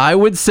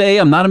would say,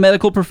 I'm not a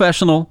medical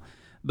professional,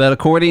 but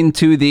according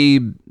to the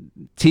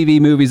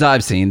TV movies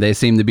I've seen, they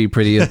seem to be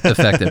pretty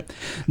effective.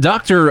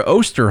 Dr.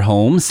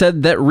 Osterholm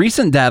said that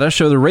recent data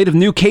show the rate of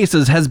new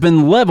cases has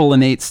been level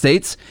in 8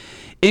 states,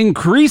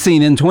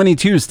 increasing in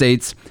 22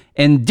 states,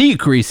 and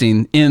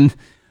decreasing in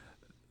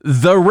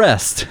the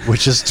rest.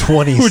 Which is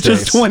 20 Which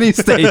states. is 20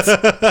 states.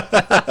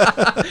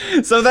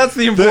 So that's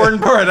the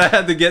important part I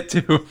had to get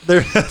to.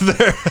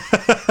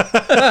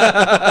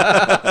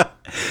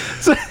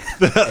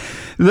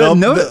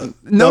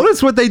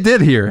 Notice what they did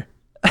here.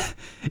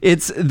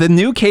 It's the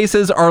new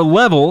cases are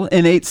level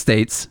in 8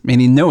 states,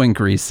 meaning no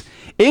increase,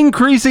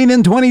 increasing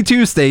in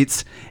 22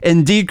 states,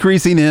 and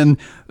decreasing in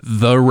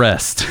the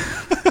rest,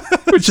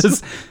 which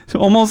is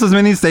almost as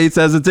many states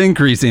as it's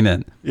increasing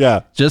in.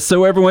 Yeah. Just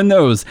so everyone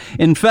knows.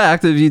 In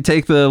fact, if you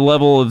take the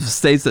level of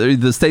states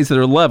that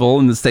are level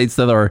and the states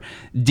that are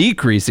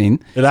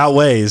decreasing, it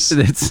outweighs.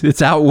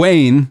 It's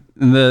outweighing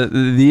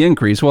the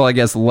increase. Well, I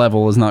guess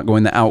level is not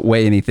going to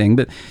outweigh anything,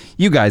 but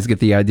you guys get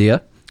the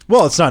idea.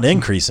 Well, it's not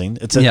increasing.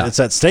 It's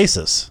at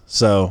stasis.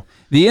 So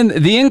the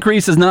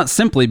increase is not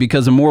simply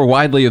because of more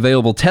widely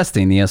available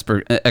testing, the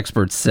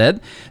experts said,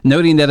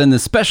 noting that an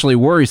especially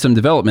worrisome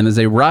development is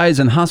a rise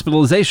in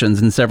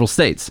hospitalizations in several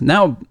states.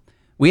 Now,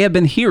 we have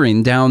been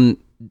hearing down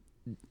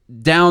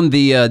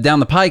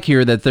the pike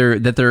here that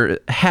there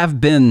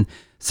have been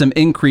some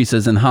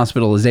increases in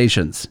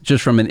hospitalizations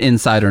just from an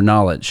insider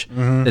knowledge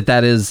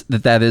that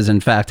is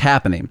in fact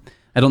happening.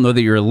 I don't know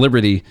that you're at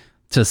liberty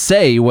to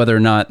say whether or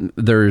not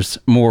there's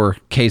more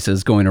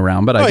cases going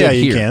around, but I did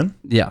hear. You can.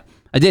 Yeah,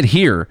 I did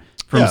hear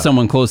from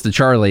someone close to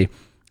Charlie,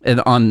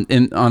 and on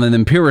an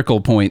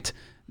empirical point,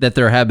 that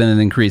there have been an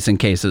increase in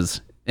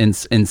cases in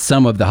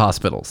some of the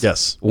hospitals.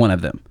 Yes, one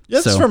of them.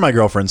 Yes, for my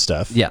girlfriend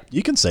Steph. Yeah,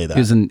 you can say that.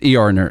 Who's an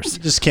ER nurse.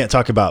 You just can't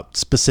talk about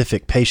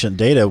specific patient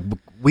data.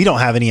 We don't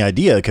have any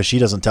idea because she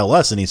doesn't tell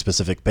us any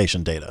specific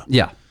patient data.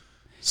 Yeah.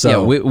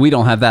 So we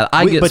don't have that.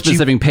 I get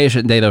specific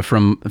patient data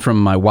from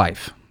my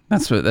wife.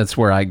 That's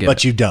where I get.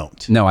 But you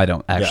don't. No, I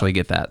don't actually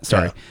get that.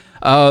 Sorry.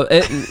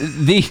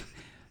 Yeah.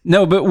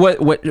 But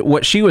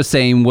what she was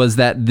saying was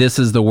that this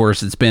is the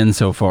worst it's been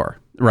so far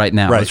right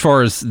now, as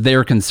far as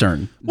they're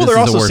concerned. Well, they're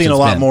also seeing a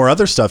lot more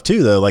other stuff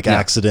too, though, like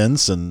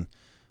accidents and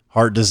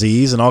heart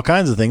disease and all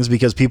kinds of things,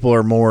 because people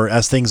are more,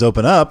 as things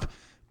open up,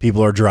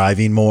 people are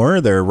driving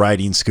more, they're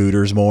riding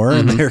scooters more,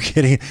 and they're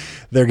getting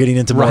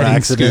into more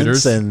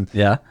accidents, and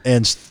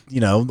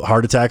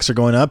heart attacks are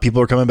going up.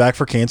 People are coming back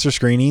for cancer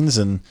screenings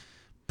and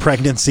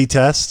pregnancy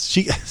tests.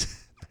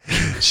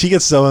 She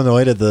gets so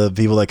annoyed at the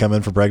people that come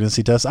in for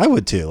pregnancy tests. I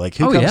would too. Like,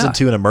 who comes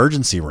into an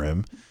emergency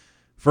room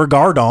for a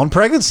Gardon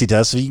pregnancy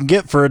test? You can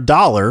get for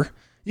 $1.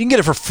 You can get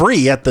it for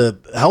free at the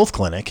health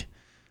clinic,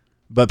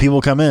 but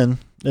people come in.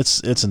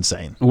 It's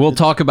insane. We'll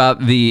talk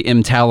about the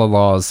EMTALA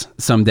laws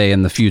someday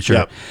in the future.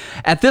 Yep.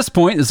 At this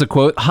point, is a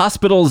quote,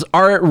 hospitals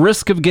are at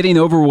risk of getting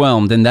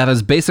overwhelmed, and that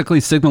is basically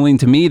signaling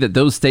to me that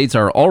those states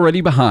are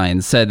already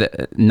behind,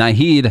 said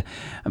Nahid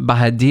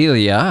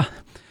Bahadilia,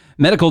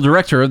 medical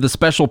director of the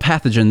Special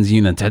Pathogens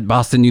Unit at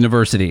Boston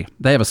University.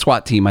 They have a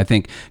SWAT team, I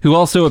think, who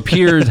also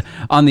appeared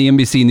on the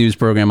NBC News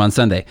program on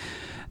Sunday.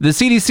 The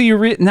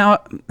CDC, now,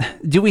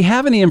 do we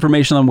have any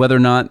information on whether or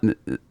not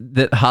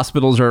that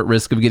hospitals are at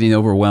risk of getting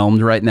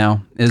overwhelmed right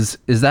now? Is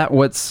that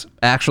what's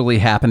actually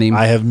happening?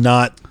 I have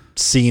not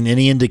seen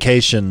any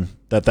indication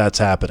that that's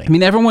happening. I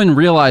mean, everyone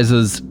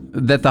realizes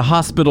that the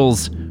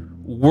hospitals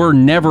were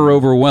never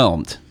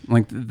overwhelmed.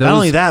 Like those, not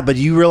only that, but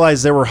you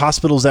realize there were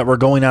hospitals that were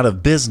going out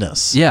of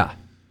business. yeah,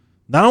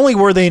 Not only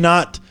were they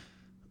not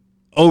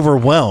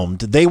overwhelmed,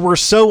 they were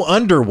so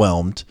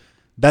underwhelmed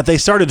that they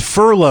started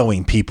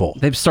furloughing people.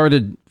 they've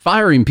started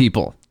firing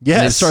people.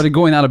 Yes. They've started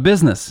going out of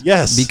business.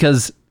 Yes.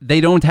 Because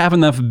they don't have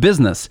enough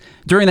business.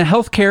 During a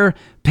healthcare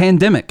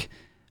pandemic,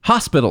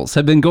 hospitals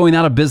have been going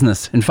out of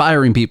business and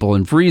firing people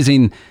and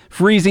freezing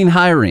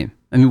hiring.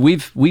 I mean,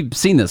 we've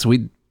seen this.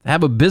 We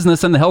have a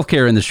business in the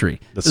healthcare industry.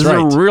 That's this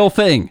right. is a real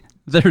thing.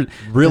 They're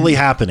Really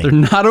happening.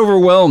 They're not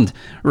overwhelmed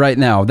right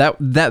now. That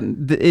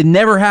it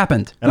never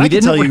happened. And I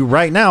can tell you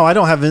right now, I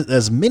don't have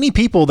as many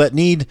people that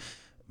need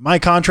my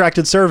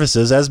contracted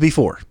services as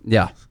before.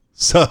 Yeah.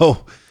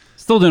 So,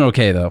 Still doing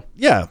okay though.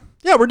 yeah,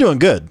 we're doing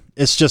good.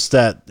 It's just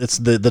that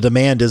the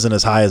demand isn't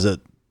as high as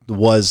it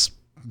was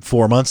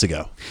 4 months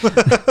ago.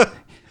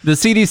 The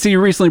CDC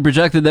recently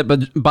projected that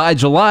by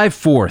July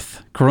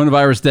 4th,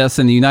 coronavirus deaths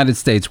in the United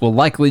States will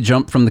likely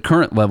jump from the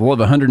current level of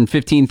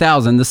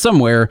 115,000 to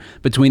somewhere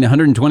between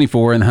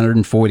 124 and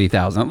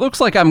 140,000. It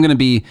looks like I'm going to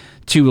be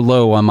too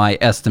low on my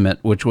estimate,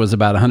 which was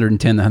about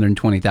 110 to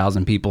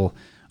 120,000 people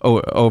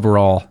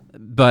overall.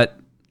 But,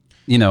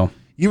 you know,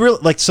 You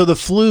really so the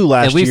flu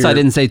last year. at least I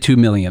didn't say 2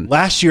 million.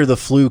 Last year, the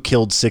flu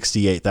killed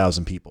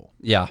 68,000 people.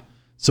 Yeah.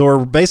 So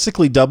we're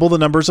basically double the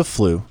numbers of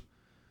flu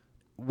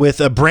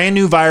with a brand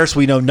new virus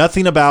we know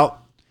nothing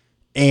about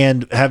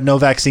and have no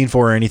vaccine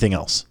for or anything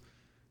else.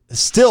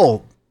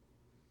 Still,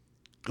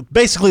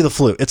 basically the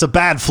flu. It's a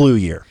bad flu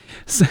year.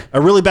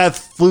 A really bad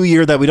flu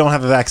year that we don't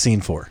have a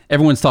vaccine for.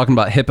 Everyone's talking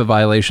about HIPAA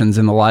violations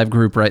in the live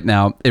group right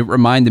now. It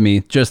reminded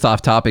me, just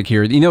off topic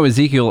here, you know,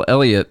 Ezekiel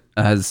Elliott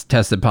has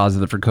tested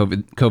positive for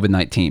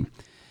COVID-19.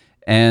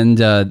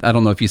 And I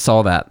don't know if you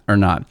saw that or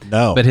not.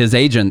 No. But his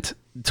agent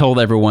told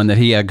everyone that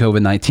he had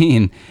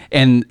COVID-19.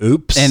 And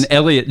Oops. And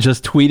Elliott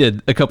just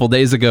tweeted a couple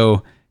days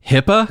ago,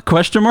 HIPAA?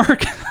 Question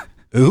mark.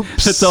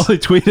 Oops. That's all he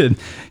tweeted.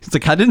 He's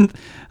like, I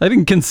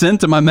didn't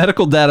consent to my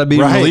medical data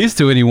being Right. released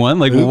to anyone.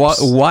 Like,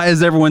 why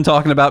is everyone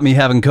talking about me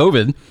having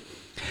COVID?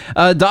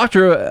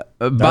 Dr.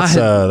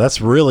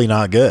 That's really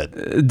not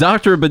good.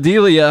 Dr.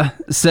 Bedelia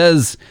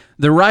says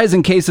the rise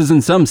in cases in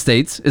some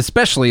states,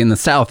 especially in the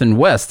South and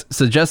West,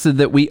 suggested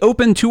that we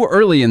opened too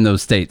early in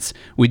those states.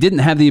 We didn't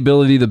have the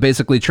ability to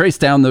basically trace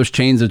down those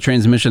chains of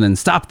transmission and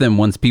stop them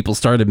once people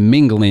started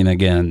mingling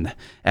again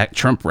at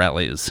Trump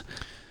rallies.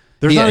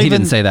 There's He not even,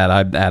 didn't say that.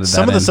 I added that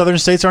some of the in. southern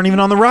states aren't even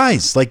on the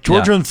rise. Like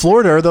Georgia Yeah. and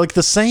Florida are like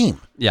the same.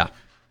 Yeah.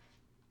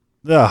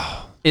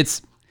 Ugh.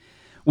 It's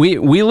we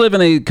live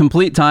in a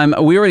complete time.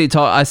 We already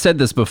talked. I said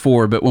this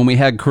before, but when we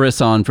had Chris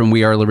on from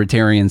We Are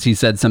Libertarians, he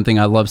said something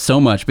I love so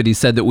much. But he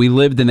said that we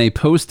lived in a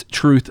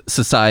post-truth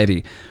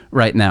society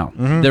right now.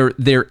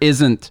 There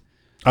isn't.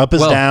 Up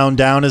is Well-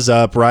 down is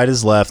up, right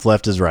is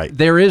left is right.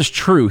 There is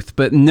truth,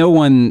 but no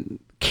one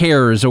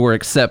cares or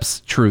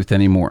accepts truth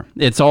anymore.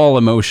 It's all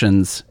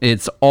emotions.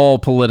 It's all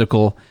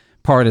political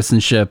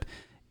partisanship.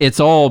 It's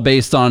all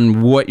based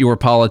on what your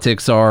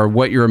politics are,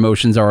 what your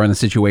emotions are in a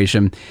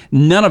situation.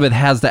 None of it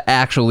has to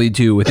actually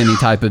do with any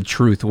type of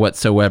truth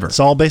whatsoever. It's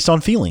all based on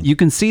feeling. You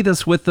can see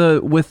this with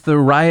the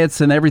riots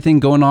and everything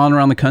going on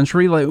around the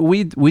country. Like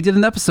we did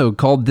an episode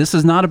called "This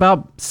is not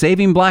about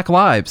saving black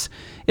lives."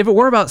 If it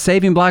were about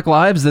saving black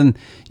lives, then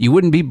you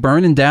wouldn't be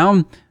burning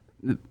down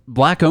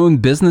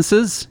black-owned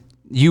businesses.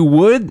 You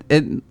would,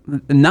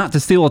 not to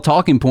steal a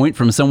talking point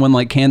from someone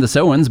like Candace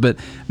Owens, but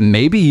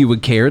maybe you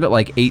would care that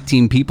like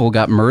 18 people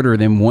got murdered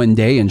in one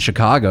day in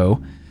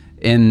Chicago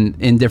in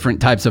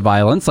different types of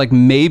violence. Like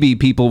maybe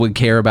people would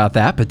care about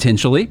that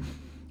potentially.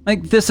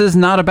 Like this is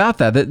not about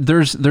that.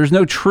 There's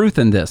no truth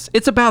in this.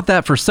 It's about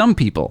that for some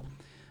people,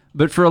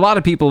 but for a lot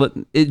of people,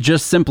 it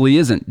just simply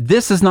isn't.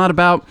 This is not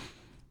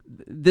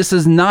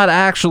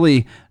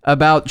actually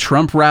about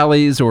Trump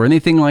rallies or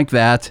anything like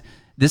that.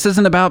 This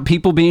isn't about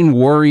people being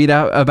worried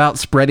about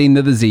spreading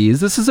the disease.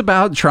 This is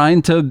about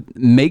trying to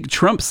make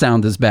Trump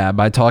sound as bad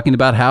by talking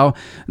about how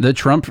the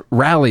Trump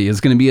rally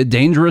is going to be a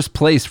dangerous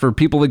place for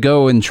people to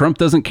go, and Trump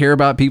doesn't care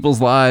about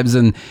people's lives,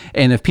 and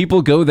if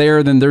people go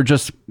there, then they're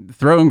just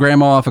throwing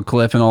grandma off a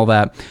cliff and all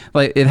that.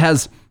 Like it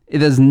has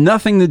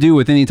nothing to do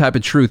with any type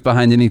of truth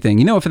behind anything.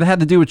 You know, if it had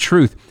to do with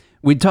truth,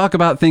 we'd talk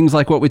about things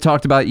like what we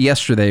talked about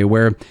yesterday,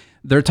 where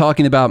they're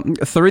talking about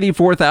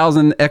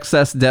 34,000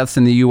 excess deaths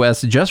in the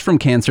U.S. just from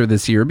cancer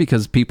this year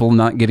because people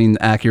not getting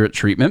adequate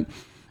treatment.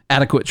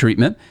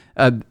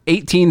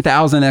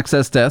 18,000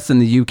 excess deaths in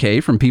the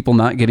UK from people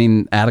not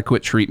getting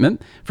adequate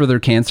treatment for their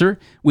cancer.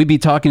 We'd be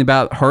talking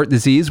about heart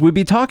disease. We'd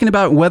be talking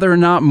about whether or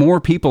not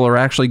more people are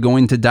actually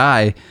going to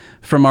die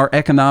from our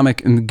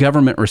economic and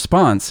government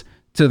response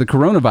to the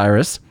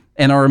coronavirus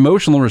and our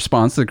emotional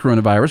response to the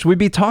coronavirus. We'd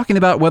be talking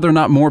about whether or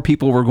not more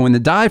people were going to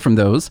die from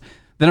those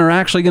than are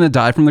actually going to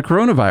die from the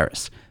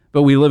coronavirus.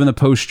 But we live in a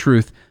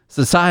post-truth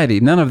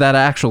society. None of that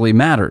actually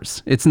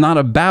matters. It's not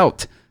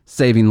about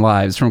saving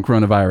lives from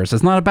coronavirus.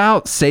 It's not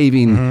about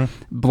saving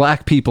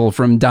black people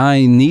from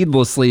dying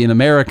needlessly in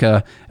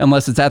America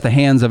unless it's at the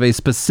hands of a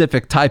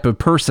specific type of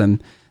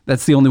person.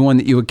 That's the only one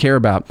that you would care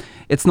about.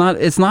 It's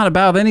not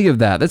about any of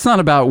that. It's not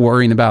about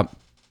worrying about,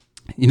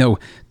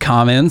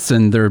 comments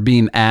and there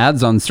being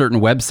ads on certain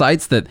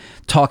websites that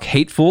talk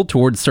hateful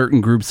towards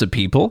certain groups of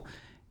people.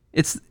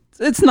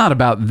 It's not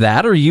about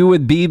that, or you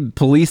would be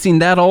policing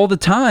that all the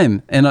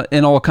time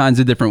in all kinds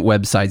of different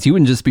websites. You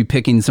wouldn't just be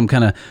picking some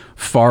kind of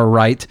far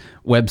right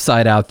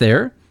website out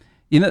there.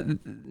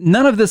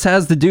 None of this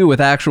has to do with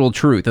actual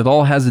truth. It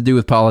all has to do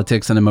with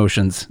politics and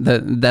emotions.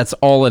 That's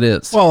all it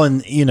is. Well,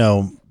 and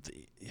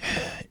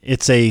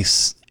it's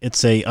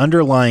a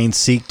underlying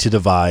seek to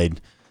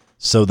divide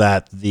so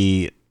that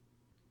the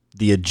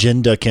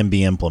agenda can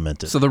be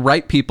implemented. So the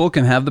right people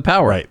can have the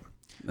power. Right.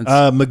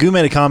 Magoo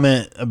made a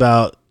comment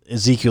about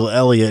Ezekiel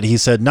Elliott. He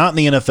said, not in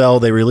the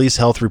NFL. They release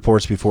health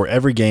reports before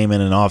every game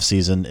in an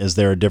offseason. Is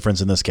there a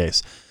difference in this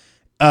case?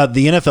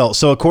 The NFL.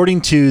 So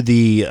according to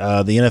the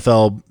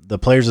NFL, the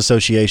Players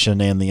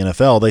Association and the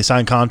NFL, they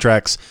sign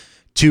contracts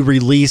to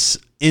release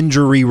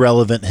injury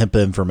relevant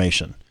HIPAA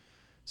information.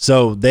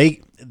 So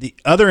the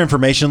other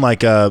information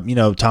like,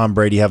 Tom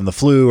Brady having the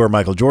flu or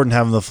Michael Jordan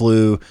having the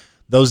flu,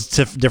 those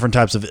different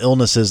types of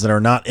illnesses that are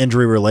not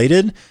injury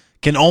related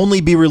can only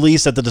be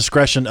released at the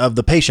discretion of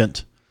the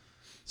patient.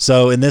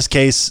 So in this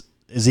case,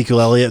 Ezekiel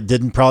Elliott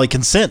didn't probably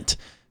consent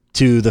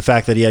to the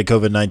fact that he had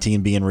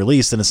COVID-19 being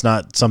released, and it's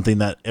not something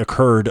that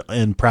occurred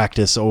in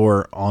practice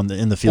or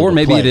in the field. Or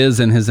maybe of play. it is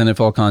in his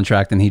NFL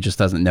contract and he just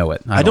doesn't know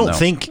it. I don't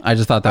know. I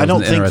just thought that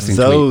was an interesting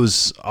tweet.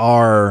 Those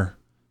are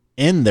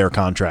in their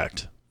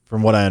contract,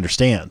 from what I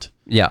understand.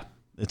 Yeah,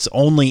 it's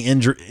only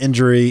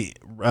injury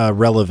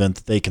relevant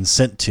that they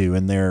consent to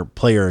in their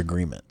player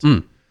agreement.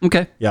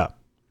 Okay. Yeah.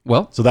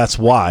 Well, so that's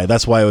why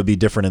it would be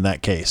different in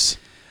that case.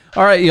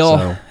 All right, y'all.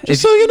 So,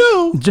 just so you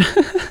know.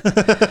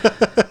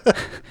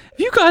 If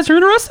you guys are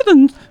interested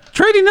in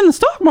trading in the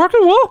stock market,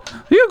 well,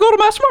 you can go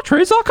to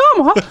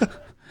mastermindtrades.com, huh?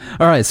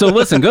 All right, so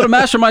listen, go to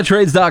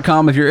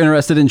mastermindtrades.com if you're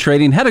interested in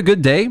trading. Had a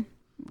good day.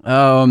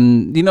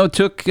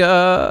 Took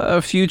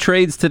a few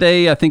trades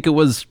today. I think it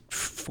was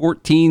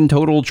 14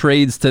 total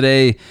trades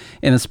today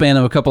in a span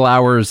of a couple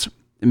hours.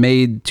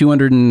 Made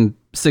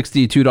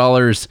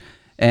 $262.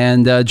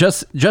 And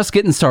just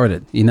getting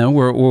started.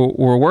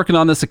 We're working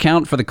on this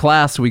account for the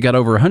class. We got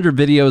over 100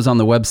 videos on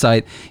the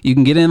website. You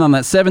can get in on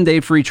that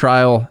 7-day free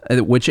trial,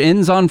 which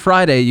ends on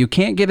Friday. You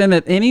can't get in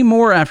it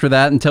anymore after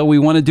that until we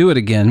want to do it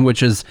again,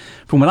 which is,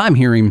 from what I'm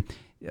hearing,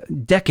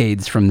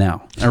 decades from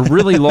now, a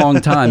really long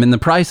time. And the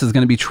price is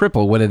going to be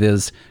triple what it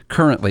is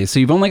currently.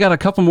 So you've only got a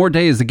couple more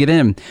days to get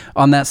in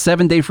on that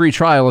 7-day free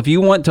trial. If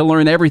you want to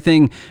learn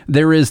everything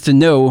there is to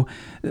know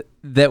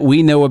that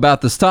we know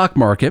about the stock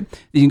market,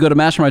 you can go to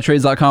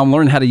mastermindtrades.com,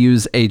 learn how to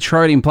use a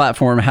charting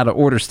platform, how to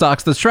order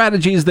stocks, the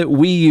strategies that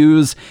we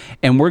use,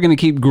 and we're going to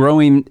keep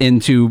growing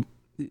into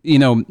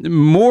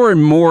more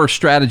and more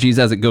strategies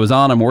as it goes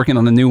on. I'm working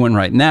on a new one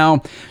right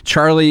now.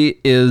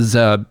 Charlie is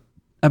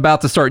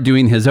about to start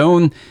doing his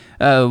own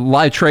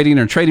live trading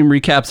or trading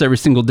recaps every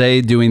single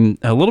day, doing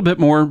a little bit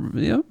more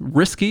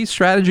risky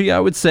strategy, I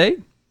would say.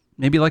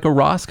 Maybe like a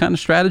Ross kind of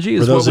strategy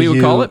is what we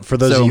would call it. For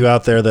those of you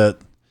out there that,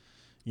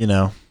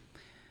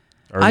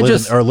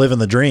 are living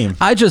the dream.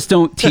 I just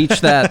don't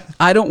teach that.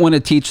 I don't want to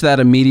teach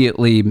that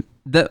immediately.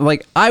 That,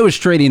 like, I was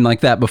trading like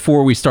that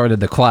before we started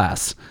the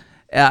class.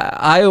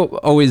 I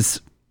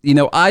always,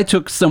 I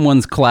took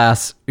someone's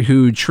class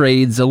who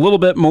trades a little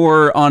bit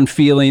more on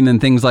feeling and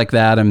things like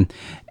that.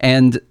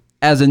 And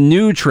as a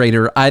new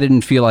trader, I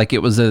didn't feel like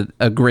it was a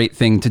great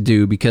thing to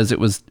do because it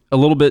was a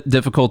little bit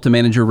difficult to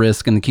manage your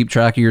risk and to keep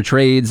track of your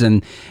trades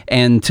and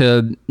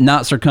to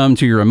not succumb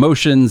to your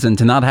emotions and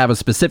to not have a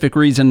specific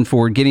reason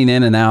for getting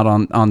in and out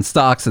on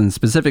stocks and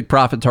specific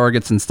profit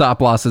targets and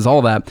stop losses,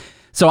 all that.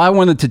 So I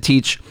wanted to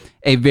teach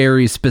a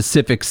very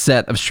specific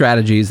set of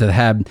strategies that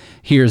had,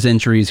 here's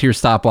entries, here's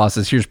stop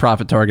losses, here's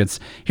profit targets,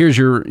 here's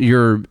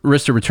your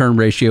risk to return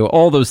ratio,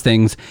 all those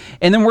things.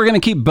 And then we're going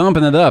to keep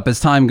bumping it up as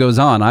time goes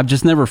on. I've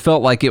just never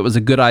felt like it was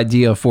a good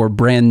idea for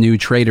brand new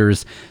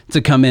traders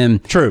to come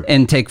in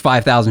and take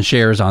 5,000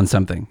 shares on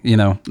something,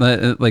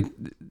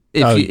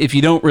 if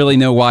you don't really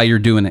know why you're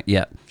doing it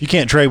yet. If you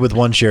can't trade with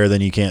one share,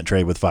 then you can't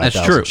trade with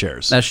 5,000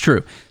 shares. That's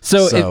true.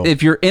 So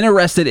if you're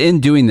interested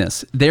in doing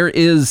this, there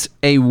is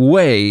a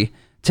way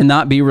to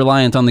not be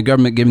reliant on the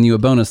government giving you a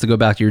bonus to go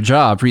back to your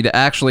job, for you to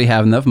actually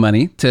have enough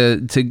money to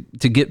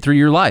get through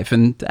your life,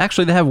 and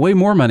actually to have way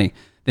more money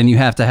than you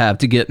have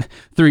to get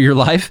through your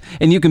life.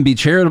 And you can be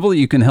charitable,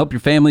 you can help your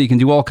family, you can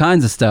do all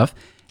kinds of stuff.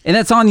 And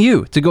that's on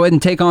you to go ahead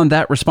and take on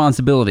that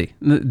responsibility.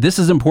 This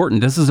is important.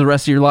 This is the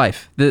rest of your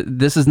life.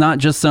 This is not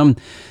just some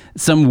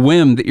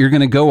whim that you're going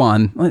to go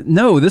on.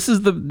 No, this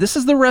is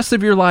the rest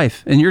of your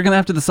life, and you're going to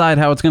have to decide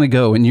how it's going to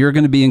go, and you're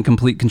going to be in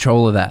complete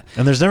control of that.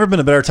 And there's never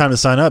been a better time to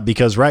sign up,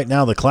 because right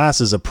now the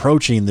class is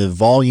approaching the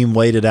volume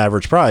weighted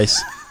average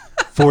price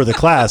for the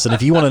class. And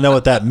if you want to know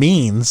what that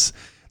means,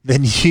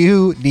 then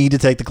you need to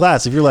take the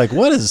class. If you're like,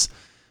 what is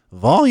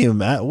volume.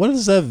 What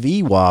does that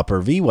VWAP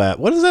or VWAP?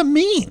 What does that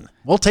mean?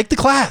 Well, take the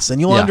class and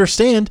you'll Yeah.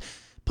 understand.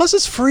 Plus,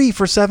 it's free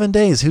for 7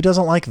 days. Who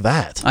doesn't like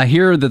that? I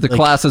hear that the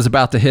class is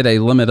about to hit a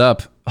limit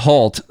up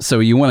halt, so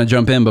you want to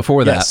jump in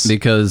before Yes. that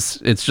because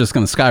it's just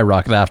going to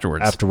skyrocket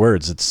afterwards.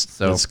 Afterwards,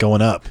 it's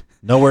going up.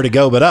 Nowhere to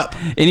go but up.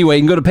 Anyway,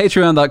 you can go to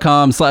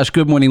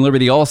patreon.com/Good Morning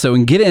Liberty also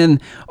and get in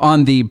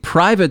on the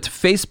private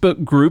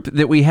Facebook group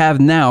that we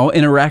have now,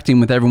 interacting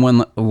with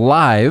everyone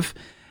live.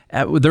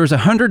 There's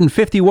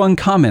 151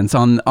 comments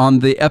on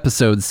the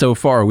episode so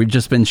far. We've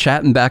just been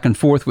chatting back and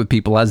forth with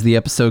people as the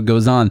episode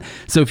goes on.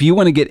 So if you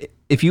want to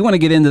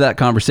get into that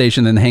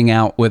conversation and hang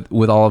out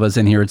with all of us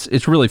in here,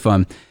 it's really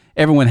fun.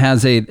 Everyone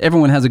has a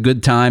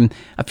good time.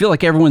 I feel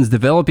like everyone's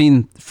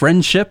developing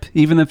friendship,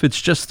 even if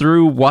it's just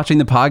through watching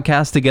the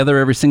podcast together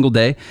every single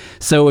day.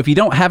 So if you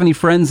don't have any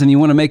friends and you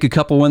want to make a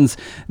couple ones,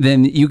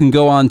 then you can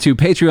go on to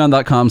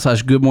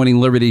patreon.com/Good Morning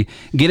Liberty,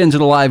 get into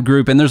the live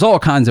group, and there's all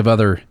kinds of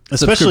other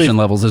subscription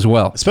levels as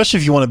well. Especially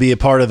if you want to be a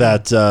part of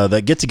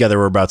that get together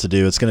we're about to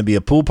do. It's going to be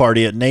a pool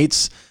party at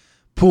Nate's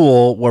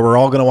pool where we're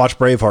all going to watch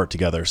Braveheart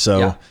together.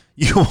 So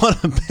you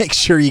want to make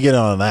sure you get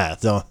on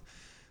that.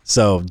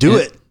 So do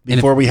it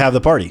before we have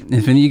the party.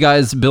 If any of you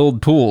guys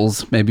build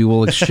pools, maybe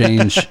we'll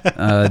exchange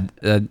a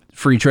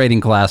free trading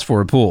class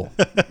for a pool.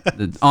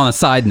 On a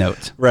side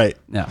note. Right.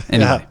 Yeah.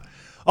 Anyway. Yeah.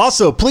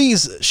 Also,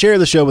 please share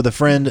the show with a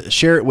friend,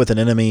 share it with an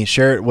enemy,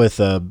 share it with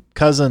a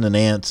cousin, an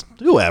aunt,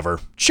 whoever.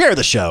 Share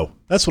the show.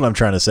 That's what I'm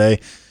trying to say.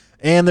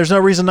 And there's no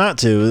reason not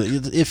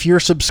to. If you're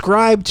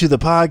subscribed to the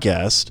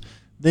podcast,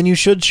 then you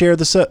should share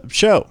the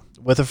show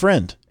with a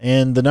friend.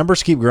 And the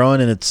numbers keep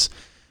growing, and it's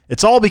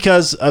all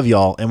because of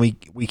y'all, and we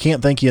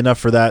can't thank you enough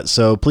for that.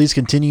 So please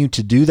continue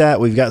to do that.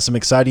 We've got some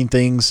exciting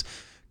things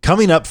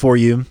coming up for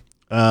you.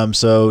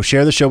 So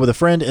share the show with a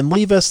friend and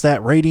leave us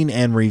that rating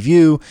and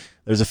review.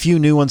 There's a few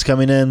new ones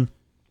coming in.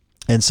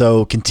 And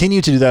so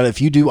continue to do that.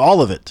 If you do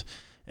all of it,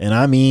 and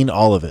I mean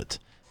all of it,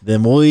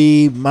 then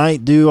we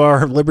might do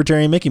our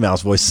libertarian Mickey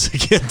Mouse voices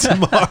again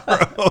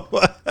tomorrow.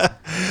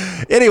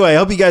 Anyway, I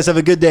hope you guys have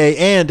a good day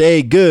and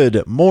a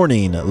good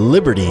morning,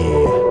 Liberty.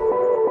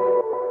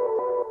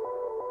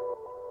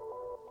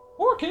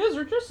 Poor kids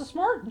are just as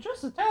smart and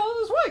just as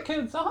talented as white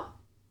kids, huh?